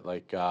instances that,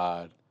 like,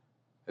 God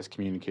has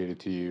communicated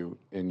to you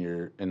in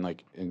your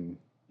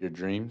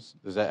dreams.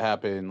 Does that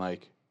happen,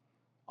 like,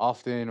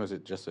 often? Was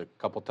it just a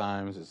couple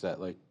times? Is that,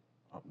 like,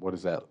 what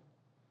is that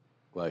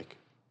like?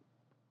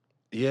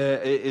 Yeah,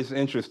 it's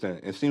interesting.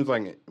 It seems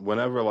like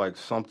whenever, like,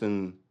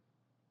 something,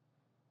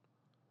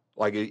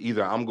 like,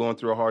 either I'm going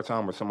through a hard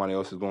time or somebody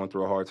else is going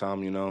through a hard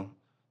time, you know,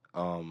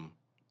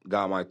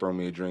 God might throw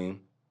me a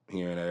dream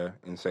here and there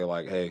and say,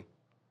 like, hey,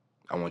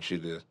 I want you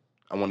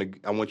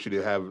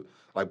to have,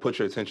 like, put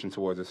your attention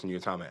towards this in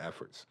your time and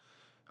efforts.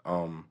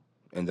 And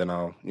then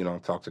I'll, you know,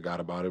 talk to God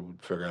about it,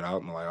 figure it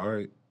out, and I'm like, all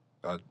right,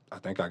 I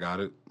think I got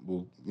it.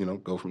 We'll, you know,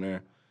 go from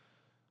there.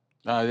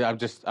 I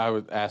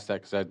would ask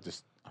that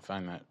because I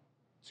find that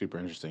super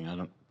interesting. I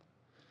don't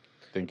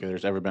think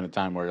there's ever been a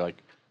time where,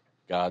 like,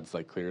 God's,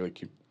 like, clearly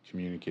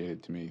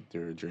communicated to me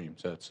through a dream.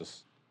 So it's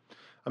just,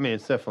 I mean,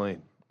 it's definitely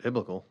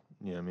biblical.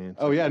 You know what I mean?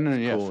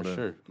 It's for cool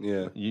sure.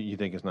 Yeah. You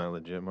think it's not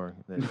legit, Mark?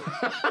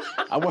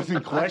 I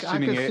wasn't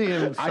questioning I could see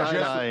him it.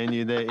 side-eyeing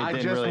you that it I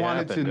didn't just really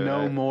wanted to happen,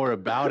 know right? more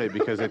about it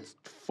because it's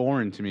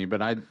foreign to me.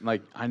 But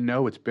I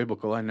know it's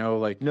biblical. I know,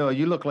 like, No,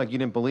 you look like you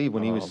didn't believe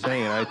when he was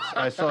saying it.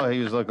 I saw he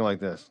was looking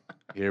like this.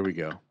 here we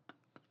go.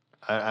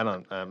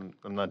 I'm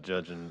not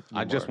judging.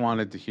 I just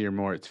wanted to hear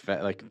more. It's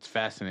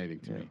fascinating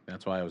to me.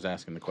 That's why I was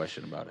asking the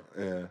question about it.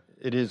 Yeah.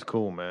 It is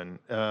cool, man.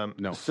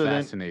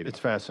 Fascinating. It's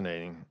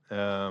fascinating.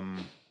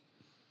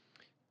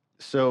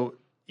 So,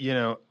 you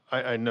know,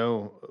 I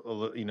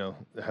know, you know,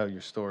 how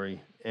your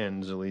story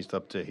ends, at least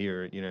up to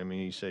here. You know what I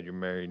mean? You said you're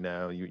married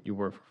now. You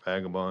work for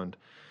Vagabond.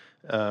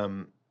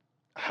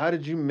 How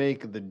did you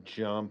make the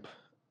jump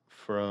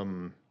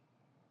from...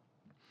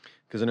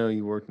 Because I know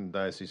you worked in the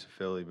Diocese of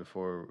Philly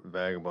before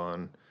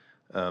Vagabond,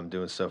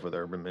 doing stuff with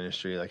urban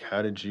ministry. Like,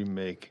 how did you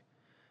make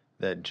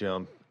that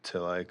jump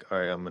to, like, all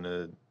right, I'm going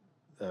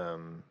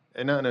to...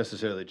 and not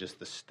necessarily just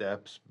the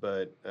steps,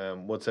 but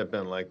what's that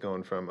been like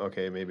going from,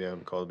 okay, maybe I'm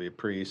called to be a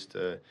priest,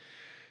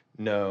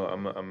 no,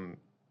 I'm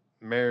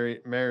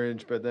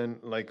marriage, but then,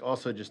 like,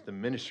 also just the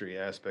ministry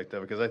aspect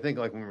of it. Because I think,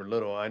 like, when we were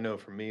little, I know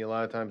for me, a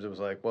lot of times it was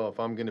like, well, if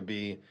I'm going to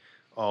be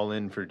all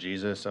in for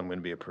Jesus, I'm going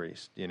to be a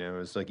priest. You know,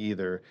 it's like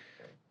either,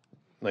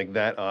 like,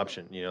 that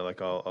option, you know, like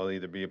I'll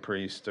either be a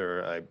priest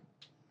or I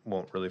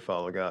won't really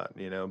follow God,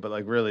 you know. But,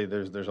 like, really,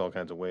 there's all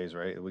kinds of ways,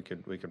 right? We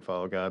could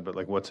follow God, but,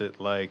 like, what's it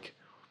like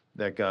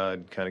that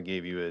God kind of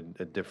gave you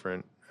a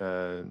different,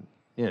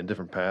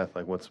 different path?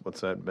 Like,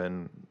 what's that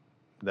been,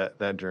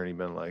 that journey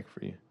been like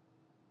for you?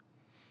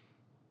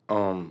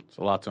 It's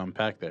a lot to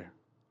unpack there.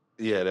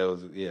 Yeah, that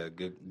was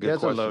good. That's a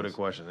questions. loaded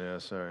question. Yeah,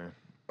 sorry.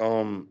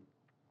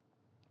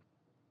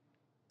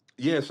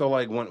 Yeah, so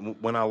like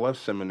when I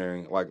left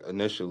seminary, like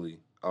initially,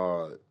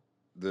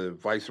 the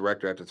vice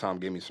rector at the time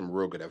gave me some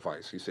real good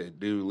advice. He said,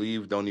 "Dude,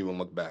 leave. Don't even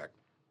look back.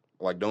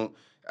 Like, don't.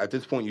 At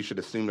this point, you should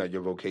assume that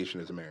your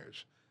vocation is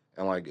marriage.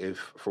 And like,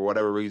 if for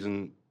whatever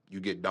reason you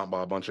get dumped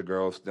by a bunch of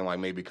girls, then like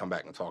maybe come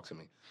back and talk to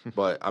me.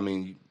 But I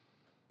mean,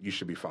 you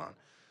should be fine."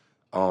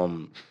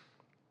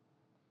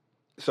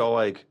 So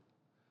like,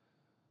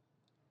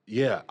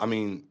 yeah, I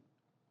mean,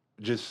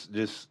 just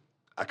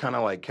I kind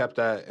of like kept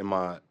that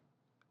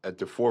at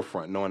the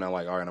forefront, knowing that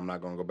like, all right, I'm not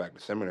going to go back to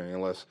seminary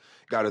unless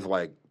God is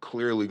like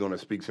clearly going to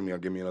speak to me or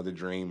give me another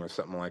dream or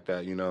something like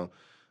that, you know.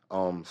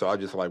 So I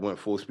just like went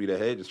full speed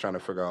ahead, just trying to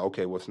figure out,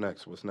 okay, what's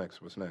next? Just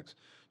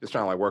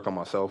trying to like work on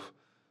myself,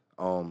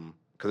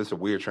 because it's a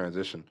weird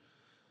transition,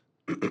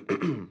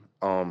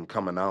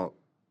 coming out.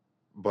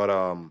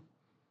 But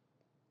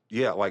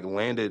yeah, like I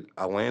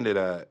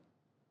landed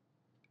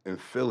in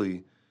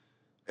Philly,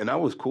 and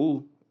that was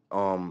cool.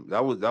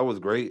 That was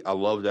great. I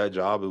loved that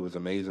job. It was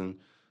amazing.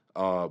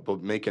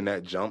 But making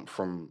that jump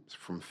from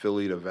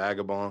Philly to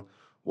Vagabond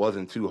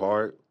wasn't too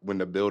hard when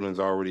the building's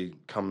already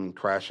come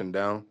crashing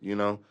down, you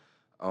know.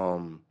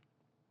 And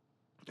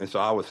so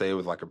I would say it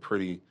was like a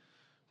pretty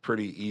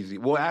easy.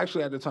 Well,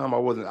 actually, at the time I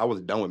was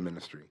done with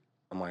ministry.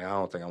 I'm like, I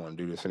don't think I want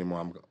to do this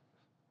anymore.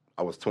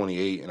 I was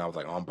 28 and I was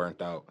like, oh, I'm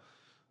burnt out.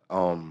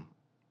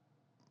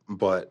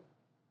 But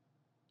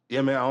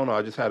yeah, man, I don't know.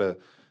 I just had a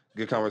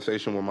good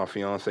conversation with my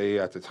fiance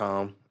at the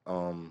time,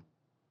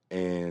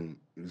 and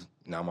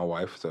now my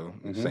wife. So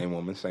same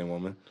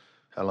woman.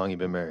 How long you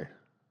been married?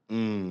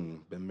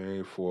 Been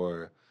married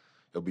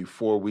it'll be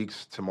 4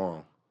 weeks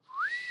tomorrow.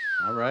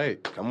 All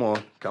right. Come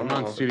on,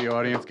 studio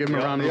audience. Give him a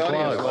round of The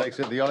audience applause. likes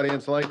it. The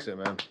audience likes it,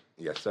 man.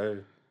 Yes,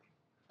 sir.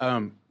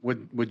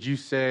 Would you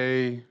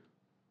say,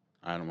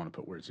 I don't want to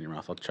put words in your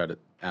mouth. I'll try to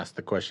ask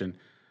the question.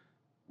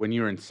 When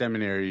you were in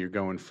seminary, you're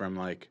going from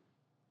like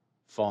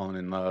falling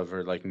in love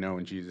or like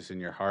knowing Jesus in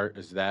your heart.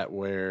 Is that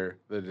where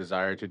the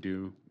desire to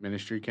do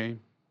ministry came?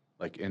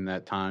 Like in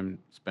that time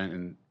spent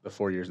in the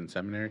 4 years in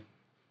seminary?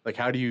 Like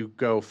how do you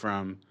go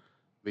from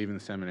leaving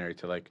the seminary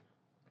to like,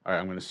 all right,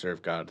 I'm going to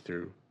serve God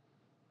through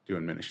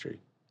doing ministry?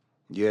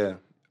 Yeah.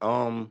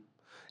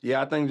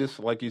 Yeah, I think just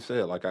like you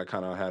said, like I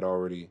kind of had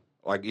already,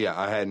 like, yeah,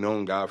 I had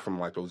known God from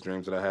like those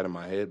dreams that I had in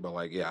my head, but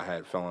like, yeah, I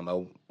had fell in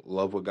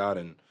love with God,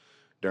 and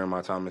during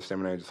my time in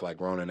seminary, just like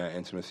growing in that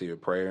intimacy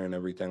of prayer and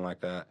everything like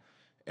that.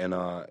 And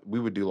we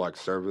would do like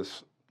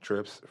service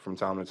trips from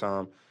time to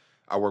time.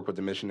 I worked with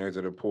the Missionaries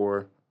of the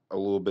Poor a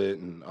little bit,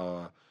 and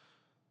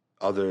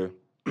other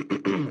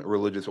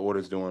religious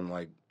orders doing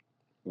like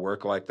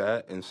work like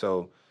that. And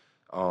so,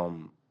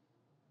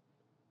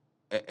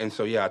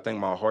 yeah, I think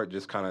my heart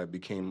just kind of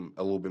became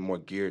a little bit more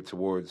geared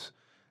towards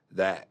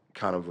that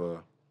kind of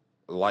a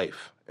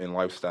life and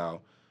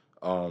lifestyle,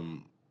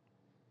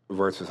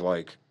 versus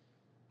like,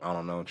 I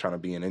don't know, trying to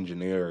be an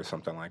engineer or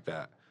something like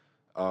that.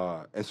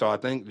 And so I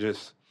think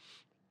just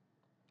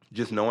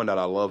knowing that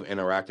I love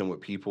interacting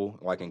with people,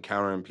 like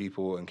encountering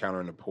people,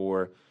 encountering the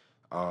poor,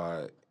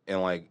 and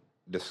like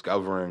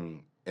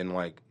discovering and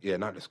like, yeah,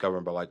 not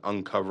discovering, but like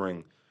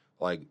uncovering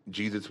like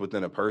Jesus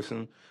within a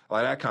person,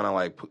 like that kind of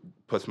like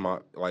puts my,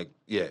 like,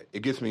 yeah,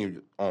 it gets me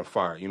on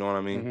fire. You know what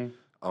I mean?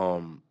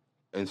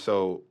 And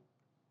so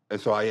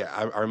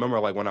I remember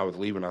like when I was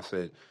leaving, I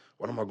said,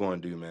 what am I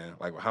going to do, man?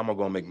 Like, how am I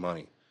going to make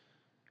money?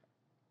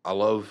 I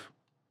love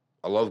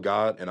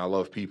God and I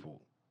love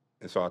people.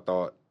 And so I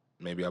thought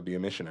maybe I'll be a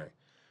missionary.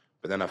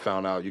 But then I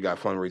found out you got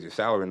to fundraise your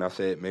salary, and I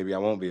said maybe I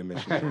won't be a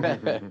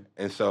missionary.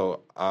 And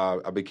so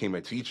I became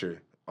a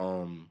teacher.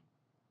 And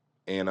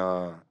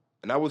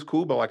that was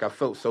cool, but like I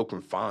felt so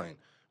confined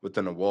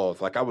within the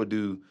walls. Like I would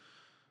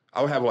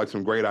have like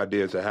some great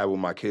ideas to have with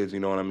my kids, you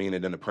know what I mean?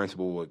 And then the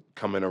principal would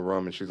come in a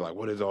room and she's like,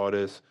 what is all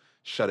this?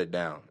 Shut it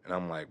down. And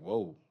I'm like,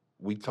 whoa,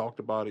 we talked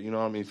about it, you know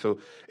what I mean? So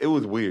it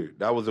was weird.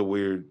 That was a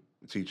weird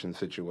teaching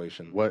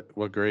situation.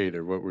 What grade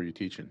or what were you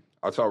teaching?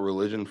 I taught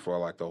religion for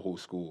like the whole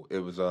school. It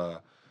was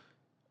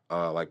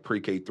like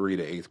pre-K 3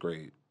 to 8th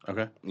grade.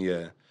 Okay.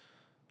 Yeah.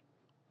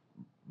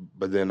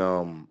 But then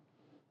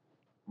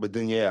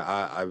yeah,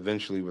 I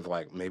eventually was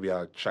like, maybe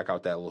I'll check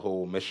out that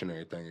whole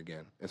missionary thing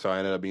again. And so I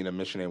ended up being a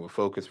missionary with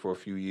Focus for a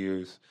few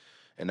years,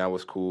 and that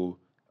was cool.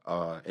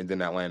 And then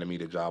that landed me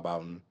the job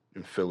out in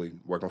Philly,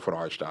 working for the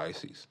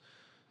Archdiocese.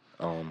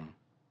 I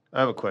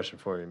have a question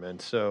for you, man.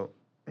 So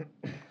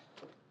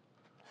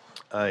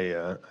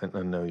I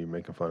know you're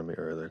making fun of me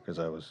earlier because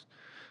I was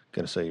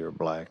going to say you were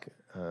black.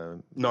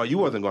 No, you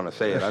wasn't going to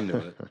say it. I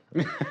knew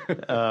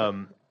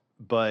it.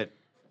 But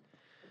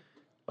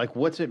like,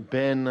 what's it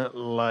been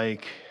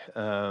like?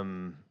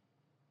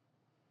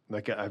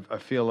 Like I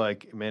feel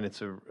like, man,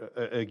 it's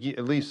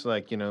at least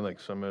like, you know, like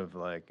some of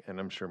like, and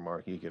I'm sure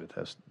Mark, you could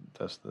attest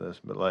to this,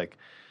 but like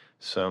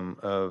some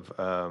of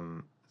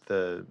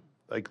the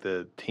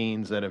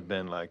teens that have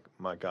been like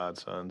my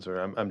godsons, or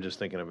I'm just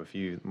thinking of a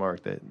few,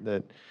 Mark,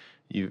 that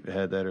you've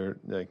had that are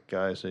like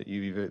guys that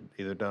you've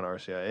either done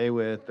RCIA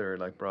with or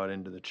like brought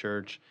into the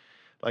church.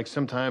 Like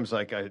sometimes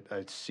like I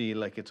see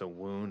like it's a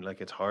wound,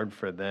 like it's hard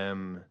for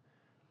them,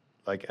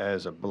 like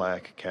as a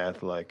black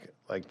Catholic,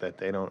 like that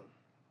they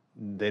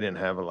didn't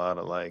have a lot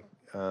of like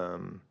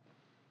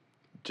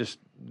just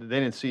they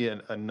didn't see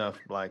enough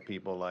black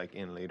people like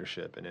in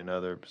leadership and in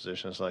other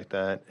positions like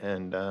that.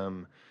 And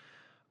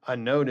I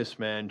noticed,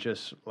 man,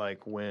 just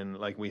like when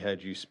like we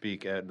had you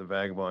speak at the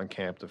Vagabond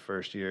camp the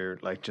first year,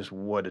 like just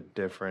what a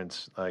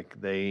difference. Like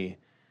they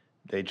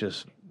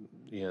just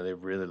they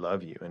really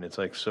love you, and it's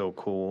like so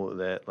cool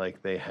that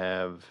like they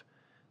have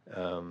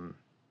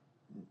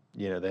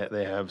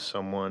they have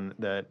someone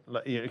that,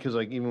 because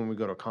like even when we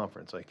go to a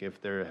conference, like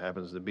if there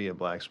happens to be a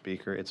black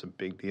speaker, it's a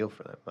big deal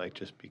for them. Like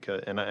just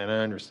because, and I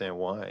understand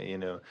why,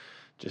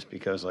 just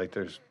because like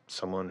there's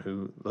someone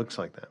who looks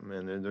like them,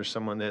 and there's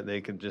someone that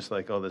they could just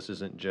like, oh, this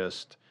isn't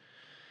just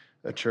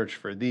a church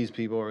for these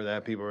people or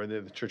that people, or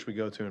the church we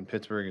go to in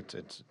Pittsburgh,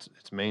 it's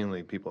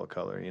mainly people of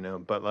color,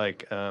 But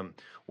like,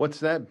 what's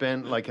that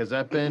been like? Has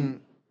that been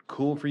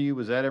cool for you?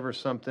 Was that ever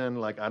something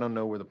like, I don't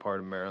know where the part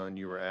of Maryland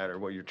you were at or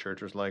what your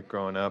church was like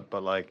growing up,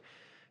 but like,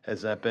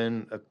 has that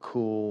been a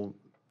cool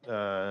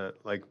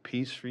like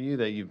piece for you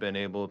that you've been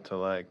able to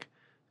like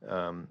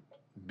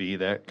be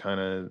that kind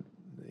of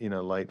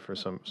light for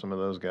some of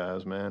those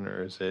guys, man?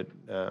 Or is it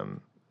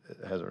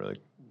hasn't really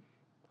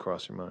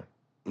crossed your mind?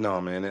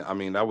 No, man. I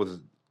mean, that was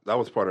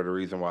part of the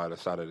reason why I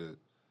decided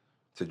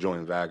to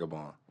join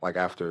Vagabond. Like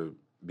after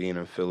being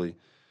in Philly,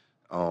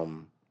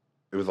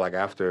 it was like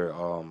after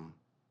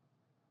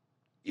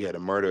the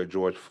murder of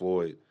George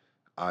Floyd.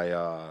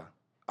 I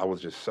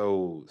was just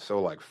so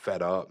like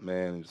fed up,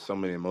 man. So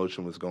many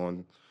emotion was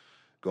going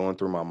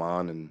through my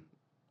mind, and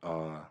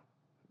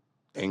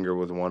anger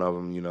was one of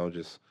them.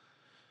 Just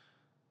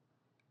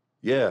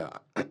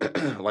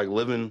like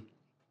living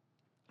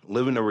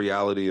the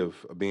reality of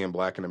being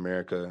black in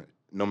America,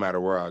 no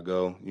matter where I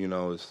go,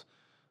 is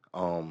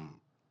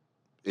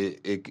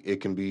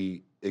it can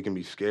be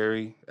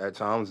scary at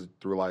times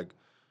through like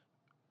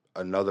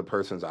another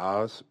person's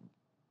eyes,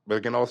 but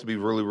it can also be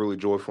really, really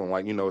joyful and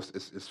like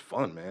it's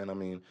fun, man. I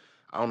mean,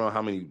 I don't know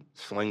how many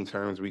slang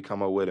terms we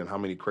come up with and how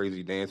many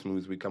crazy dance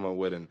moves we come up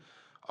with and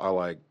our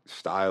like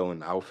style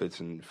and outfits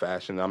and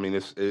fashion. I mean,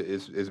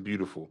 it's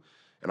beautiful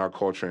in our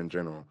culture in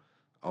general.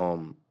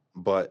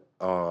 But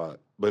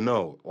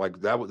no,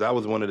 like that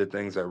was one of the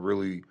things that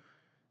really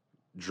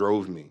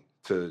drove me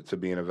to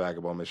being a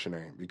Vagabond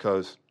missionary,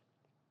 because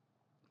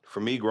for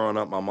me growing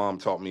up, my mom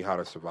taught me how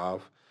to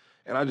survive,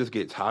 and I just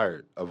get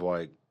tired of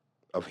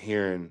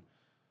hearing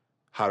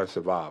how to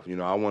survive.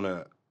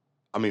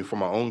 For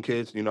my own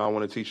kids, I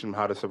want to teach them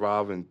how to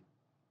survive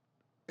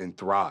and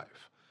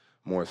thrive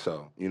more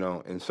so,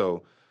 and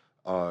so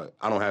I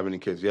don't have any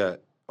kids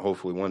yet.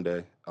 Hopefully one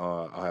day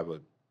I'll have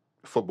a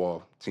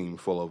football team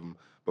full of them.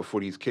 But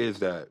for these kids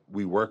that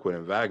we work with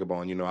in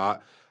Vagabond,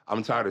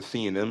 I'm tired of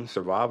seeing them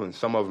survive, and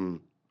some of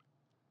them,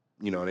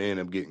 they end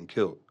up getting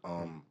killed,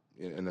 and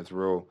it's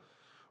real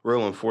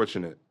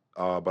unfortunate.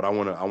 But I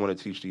want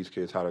to teach these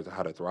kids how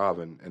to thrive,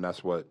 and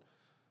that's what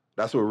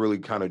really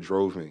kind of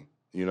drove me,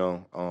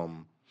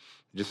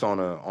 just on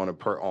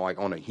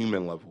a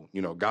human level.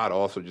 God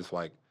also just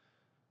like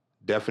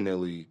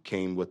definitely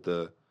came with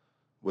the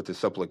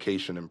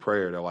supplication and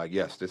prayer. They're like,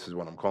 yes, this is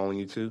what I'm calling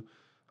you to.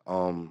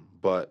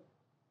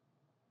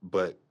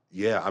 But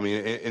yeah, I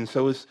mean, and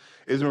so it's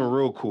been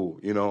real cool,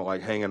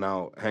 like hanging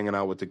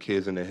out with the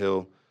kids in the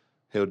Hill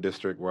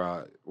District where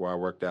I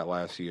worked at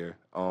last year.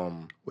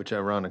 Which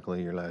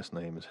ironically, your last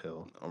name is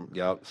Hill.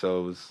 Yep.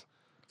 So it's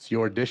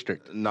your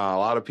district. Nah, a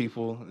lot of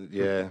people.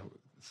 Yeah.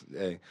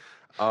 Hey,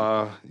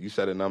 you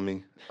said it, not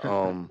me.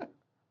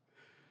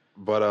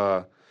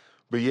 But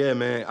yeah,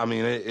 man. I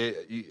mean,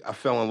 I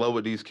fell in love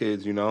with these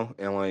kids, and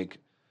like,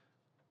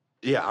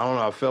 yeah, I don't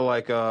know. I feel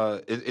like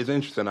it's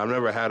interesting.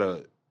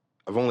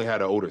 I've only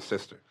had an older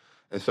sister,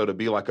 and so to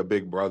be like a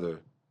big brother,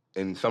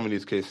 and some of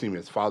these kids see me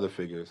as father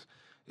figures,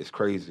 it's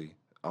crazy.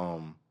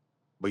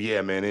 But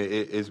yeah, man,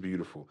 it's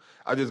beautiful.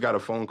 I just got a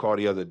phone call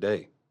the other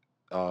day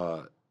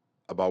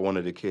about one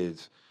of the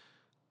kids.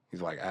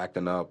 He's like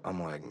acting up.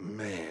 I'm like,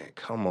 man,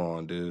 come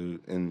on,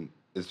 dude. And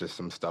it's just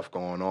some stuff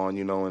going on,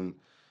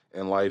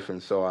 in life,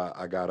 and so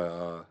I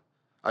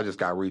just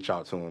got to reach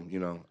out to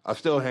him. I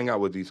still hang out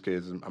with these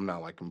kids. I'm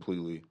not like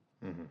completely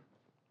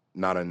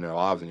not in their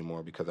lives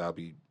anymore because I'll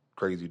be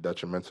crazy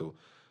detrimental.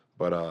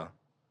 But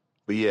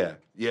yeah,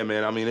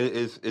 man. I mean,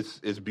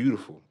 it's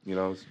beautiful.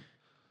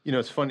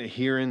 It's funny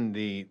hearing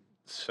the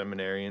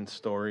seminarian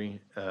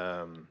story.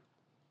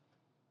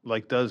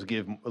 Like does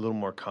give a little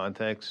more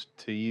context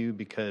to you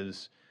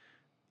because,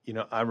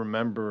 I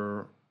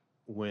remember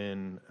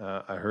when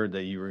I heard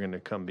that you were going to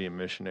come be a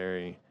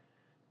missionary,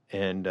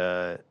 and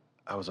I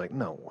was like,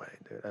 no way,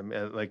 dude. I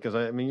mean, like, because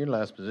your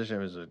last position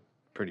was a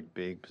pretty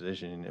big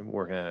position,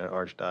 working at an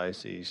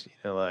archdiocese,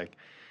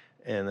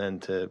 and then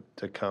to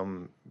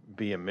come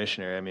be a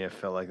missionary. I mean, I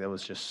felt like that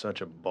was just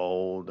such a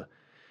bold,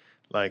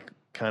 like,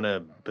 kind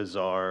of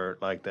bizarre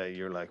like that.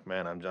 You're like,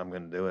 man, I'm gonna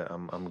do it.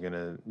 I'm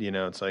gonna,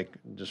 it's like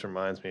just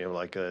reminds me of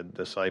like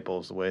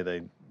disciples, the way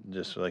they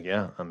just like,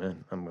 yeah, I'm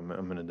in. I'm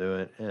gonna do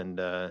it.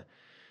 And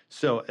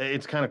so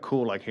it's kind of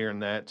cool, like hearing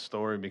that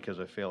story, because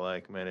I feel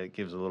like, man, it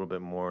gives a little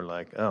bit more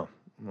like, oh,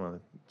 well,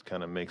 it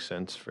kind of makes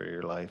sense for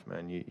your life,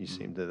 man. You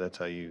seem to, that's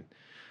how you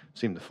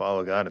seem to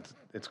follow God.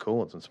 It's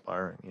cool. It's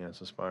inspiring. It's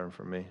inspiring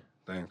for me.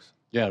 Thanks.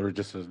 Yeah, we're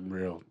just a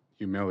real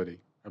humility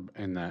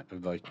in that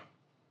of like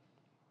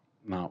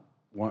not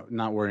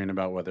worrying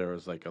about whether it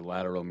was like a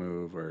lateral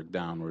move or a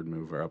downward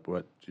move or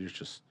upward. You're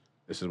just,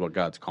 this is what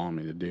God's calling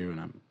me to do, and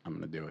I'm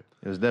going to do it.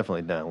 It was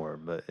definitely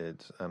downward, but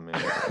it's, I mean,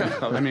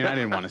 I mean, I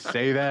didn't want to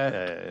say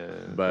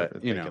that,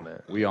 but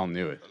we all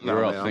knew it. We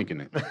were all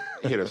thinking it.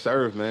 Here to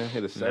serve, man.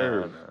 Here to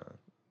serve. No.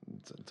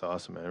 It's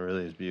awesome, man. It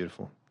really is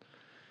beautiful.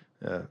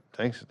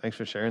 Thanks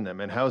for sharing that,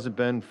 man. How has it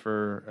been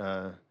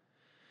for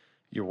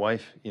your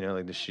wife?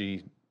 Like, does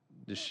she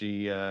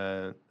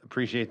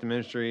appreciate the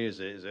ministry? Is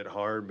it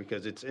hard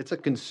because it's a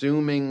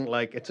consuming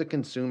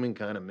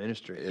kind of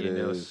ministry? It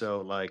is.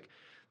 So like,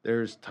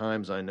 there's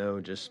times I know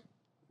just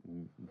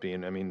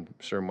being. I mean,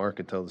 sure, Mark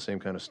could tell the same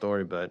kind of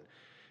story, but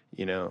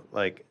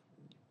like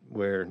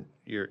where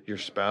your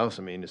spouse.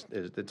 I mean,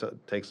 it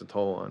takes a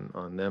toll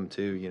on them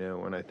too.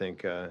 When I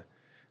think.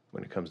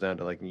 When it comes down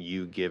to like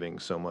you giving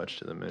so much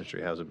to the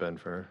ministry, how's it been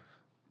for her?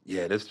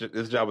 Yeah, this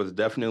job is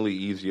definitely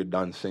easier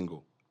done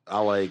single.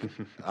 I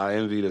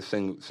envy the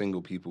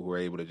single people who are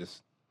able to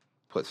just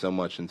put so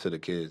much into the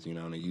kids,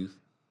 and the youth.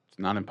 It's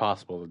not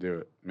impossible to do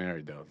it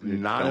married, though.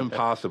 Not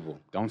impossible.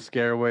 Don't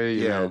scare away,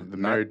 Yeah, the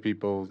married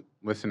people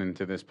listening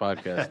to this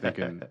podcast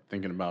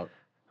thinking about.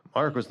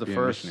 Mark was the being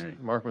first. missionary.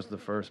 Mark was the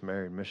first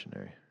married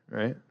missionary,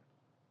 right?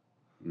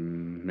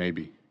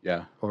 Maybe,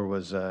 yeah. Or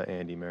was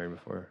Andy married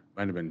before?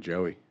 Might have been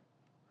Joey.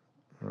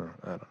 I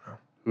don't know.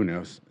 Who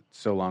knows? It's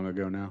so long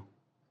ago now.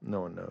 No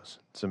one knows.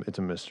 It's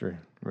a mystery,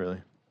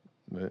 really.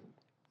 But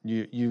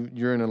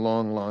you're in a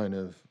long line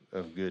of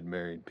good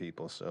married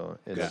people, so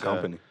it's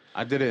company.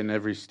 I did it in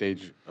every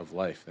stage of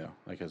life, though.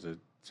 Like as a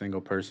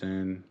single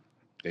person,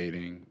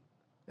 dating,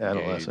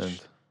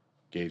 adolescent.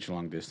 engaged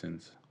long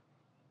distance,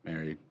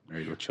 married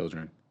with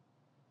children.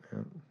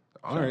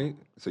 All right.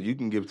 So you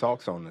can give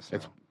talks on this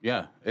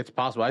now. It's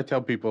possible. I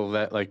tell people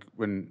that, like,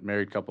 when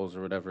married couples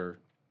or whatever,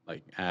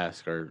 like,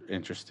 ask or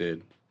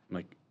interested,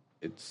 like,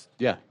 it's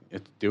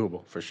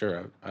doable for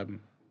sure.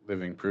 I'm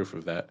living proof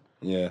of that.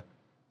 Yeah.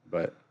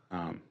 But,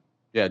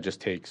 it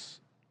just takes,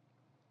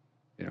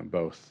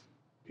 both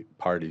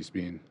parties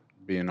being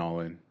all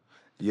in.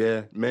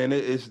 Yeah, man,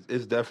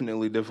 it's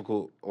definitely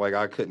difficult. Like,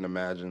 I couldn't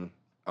imagine.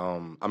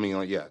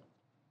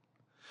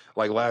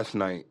 Like last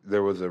night,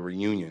 there was a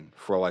reunion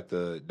for like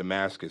the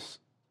Damascus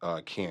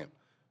camp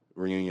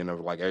reunion of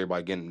like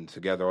everybody getting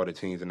together, all the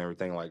teams and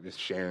everything, like just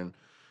sharing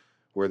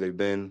where they've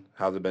been,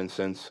 how they've been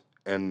since.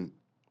 And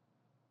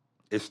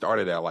it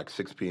started at like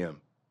 6 p.m.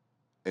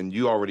 And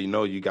you already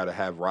know you got to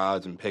have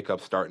rides and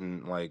pickups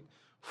starting like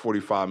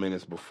 45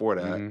 minutes before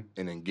that, and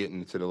then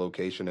getting to the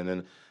location. And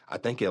then I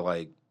think it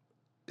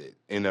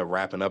ended up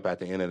wrapping up at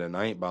the end of the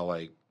night by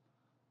like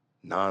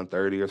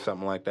 9:30 or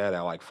something like that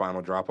at like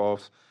final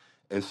drop-offs.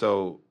 And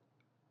so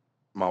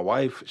my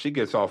wife, she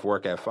gets off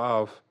work at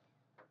 5.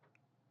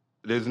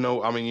 There's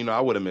no,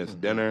 I would have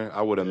missed dinner.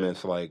 I would have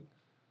missed like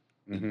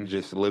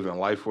just living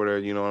life with her,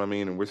 you know what I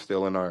mean? And we're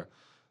still in our,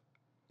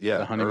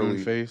 the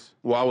honeymoon phase.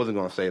 Well, I wasn't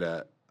going to say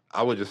that.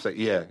 I would just say,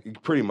 yeah,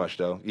 pretty much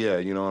though. Yeah,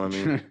 you know what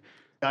I mean?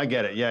 I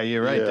get it. Yeah,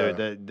 you're right, Yeah.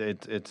 dude.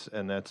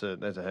 That's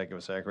a heck of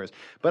a sacrifice.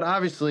 But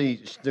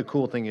obviously, the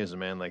cool thing is,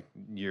 man, like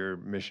your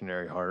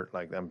missionary heart.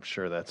 Like I'm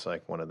sure that's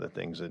like one of the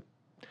things that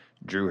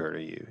drew her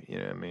to you. You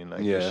know what I mean?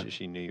 Like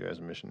she knew you as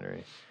a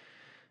missionary.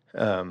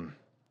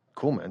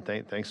 Cool, man.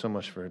 Thanks so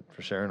much for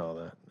sharing all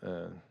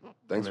that.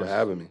 Thanks for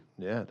having me.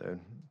 Yeah, dude.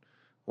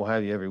 We'll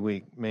have you every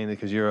week, mainly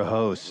because you're a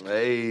host.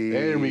 Hey.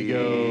 There we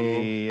go.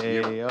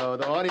 Hey, oh,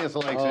 the audience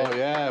likes it. Oh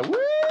yeah. Woo!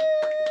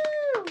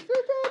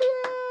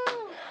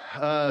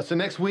 So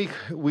next week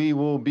we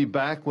will be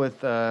back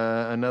with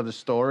another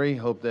story.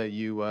 Hope that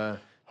you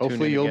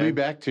Hopefully you'll be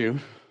back too.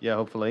 Yeah,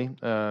 hopefully.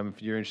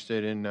 If you're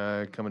interested in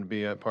coming to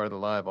be a part of the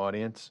live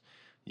audience,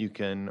 you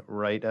can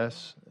write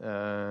us.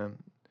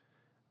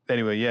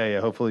 Anyway, yeah.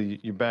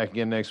 Hopefully you're back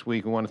again next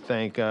week. We want to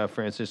thank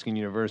Franciscan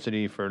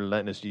University for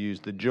letting us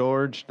use the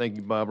George. Thank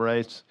you, Bob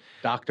Rice.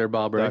 Dr.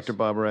 Bob Rice. Dr.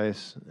 Bob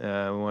Rice. We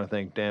want to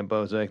thank Dan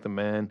Bozek, the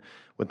man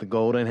with the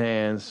golden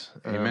hands.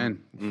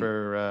 Amen.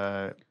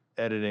 For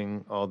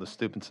editing all the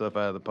stupid stuff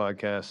out of the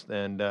podcast.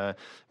 And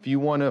if you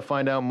want to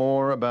find out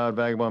more about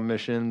Vagabond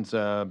Missions,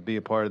 be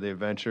a part of the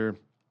adventure,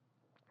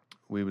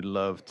 we would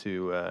love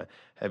to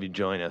have you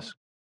join us.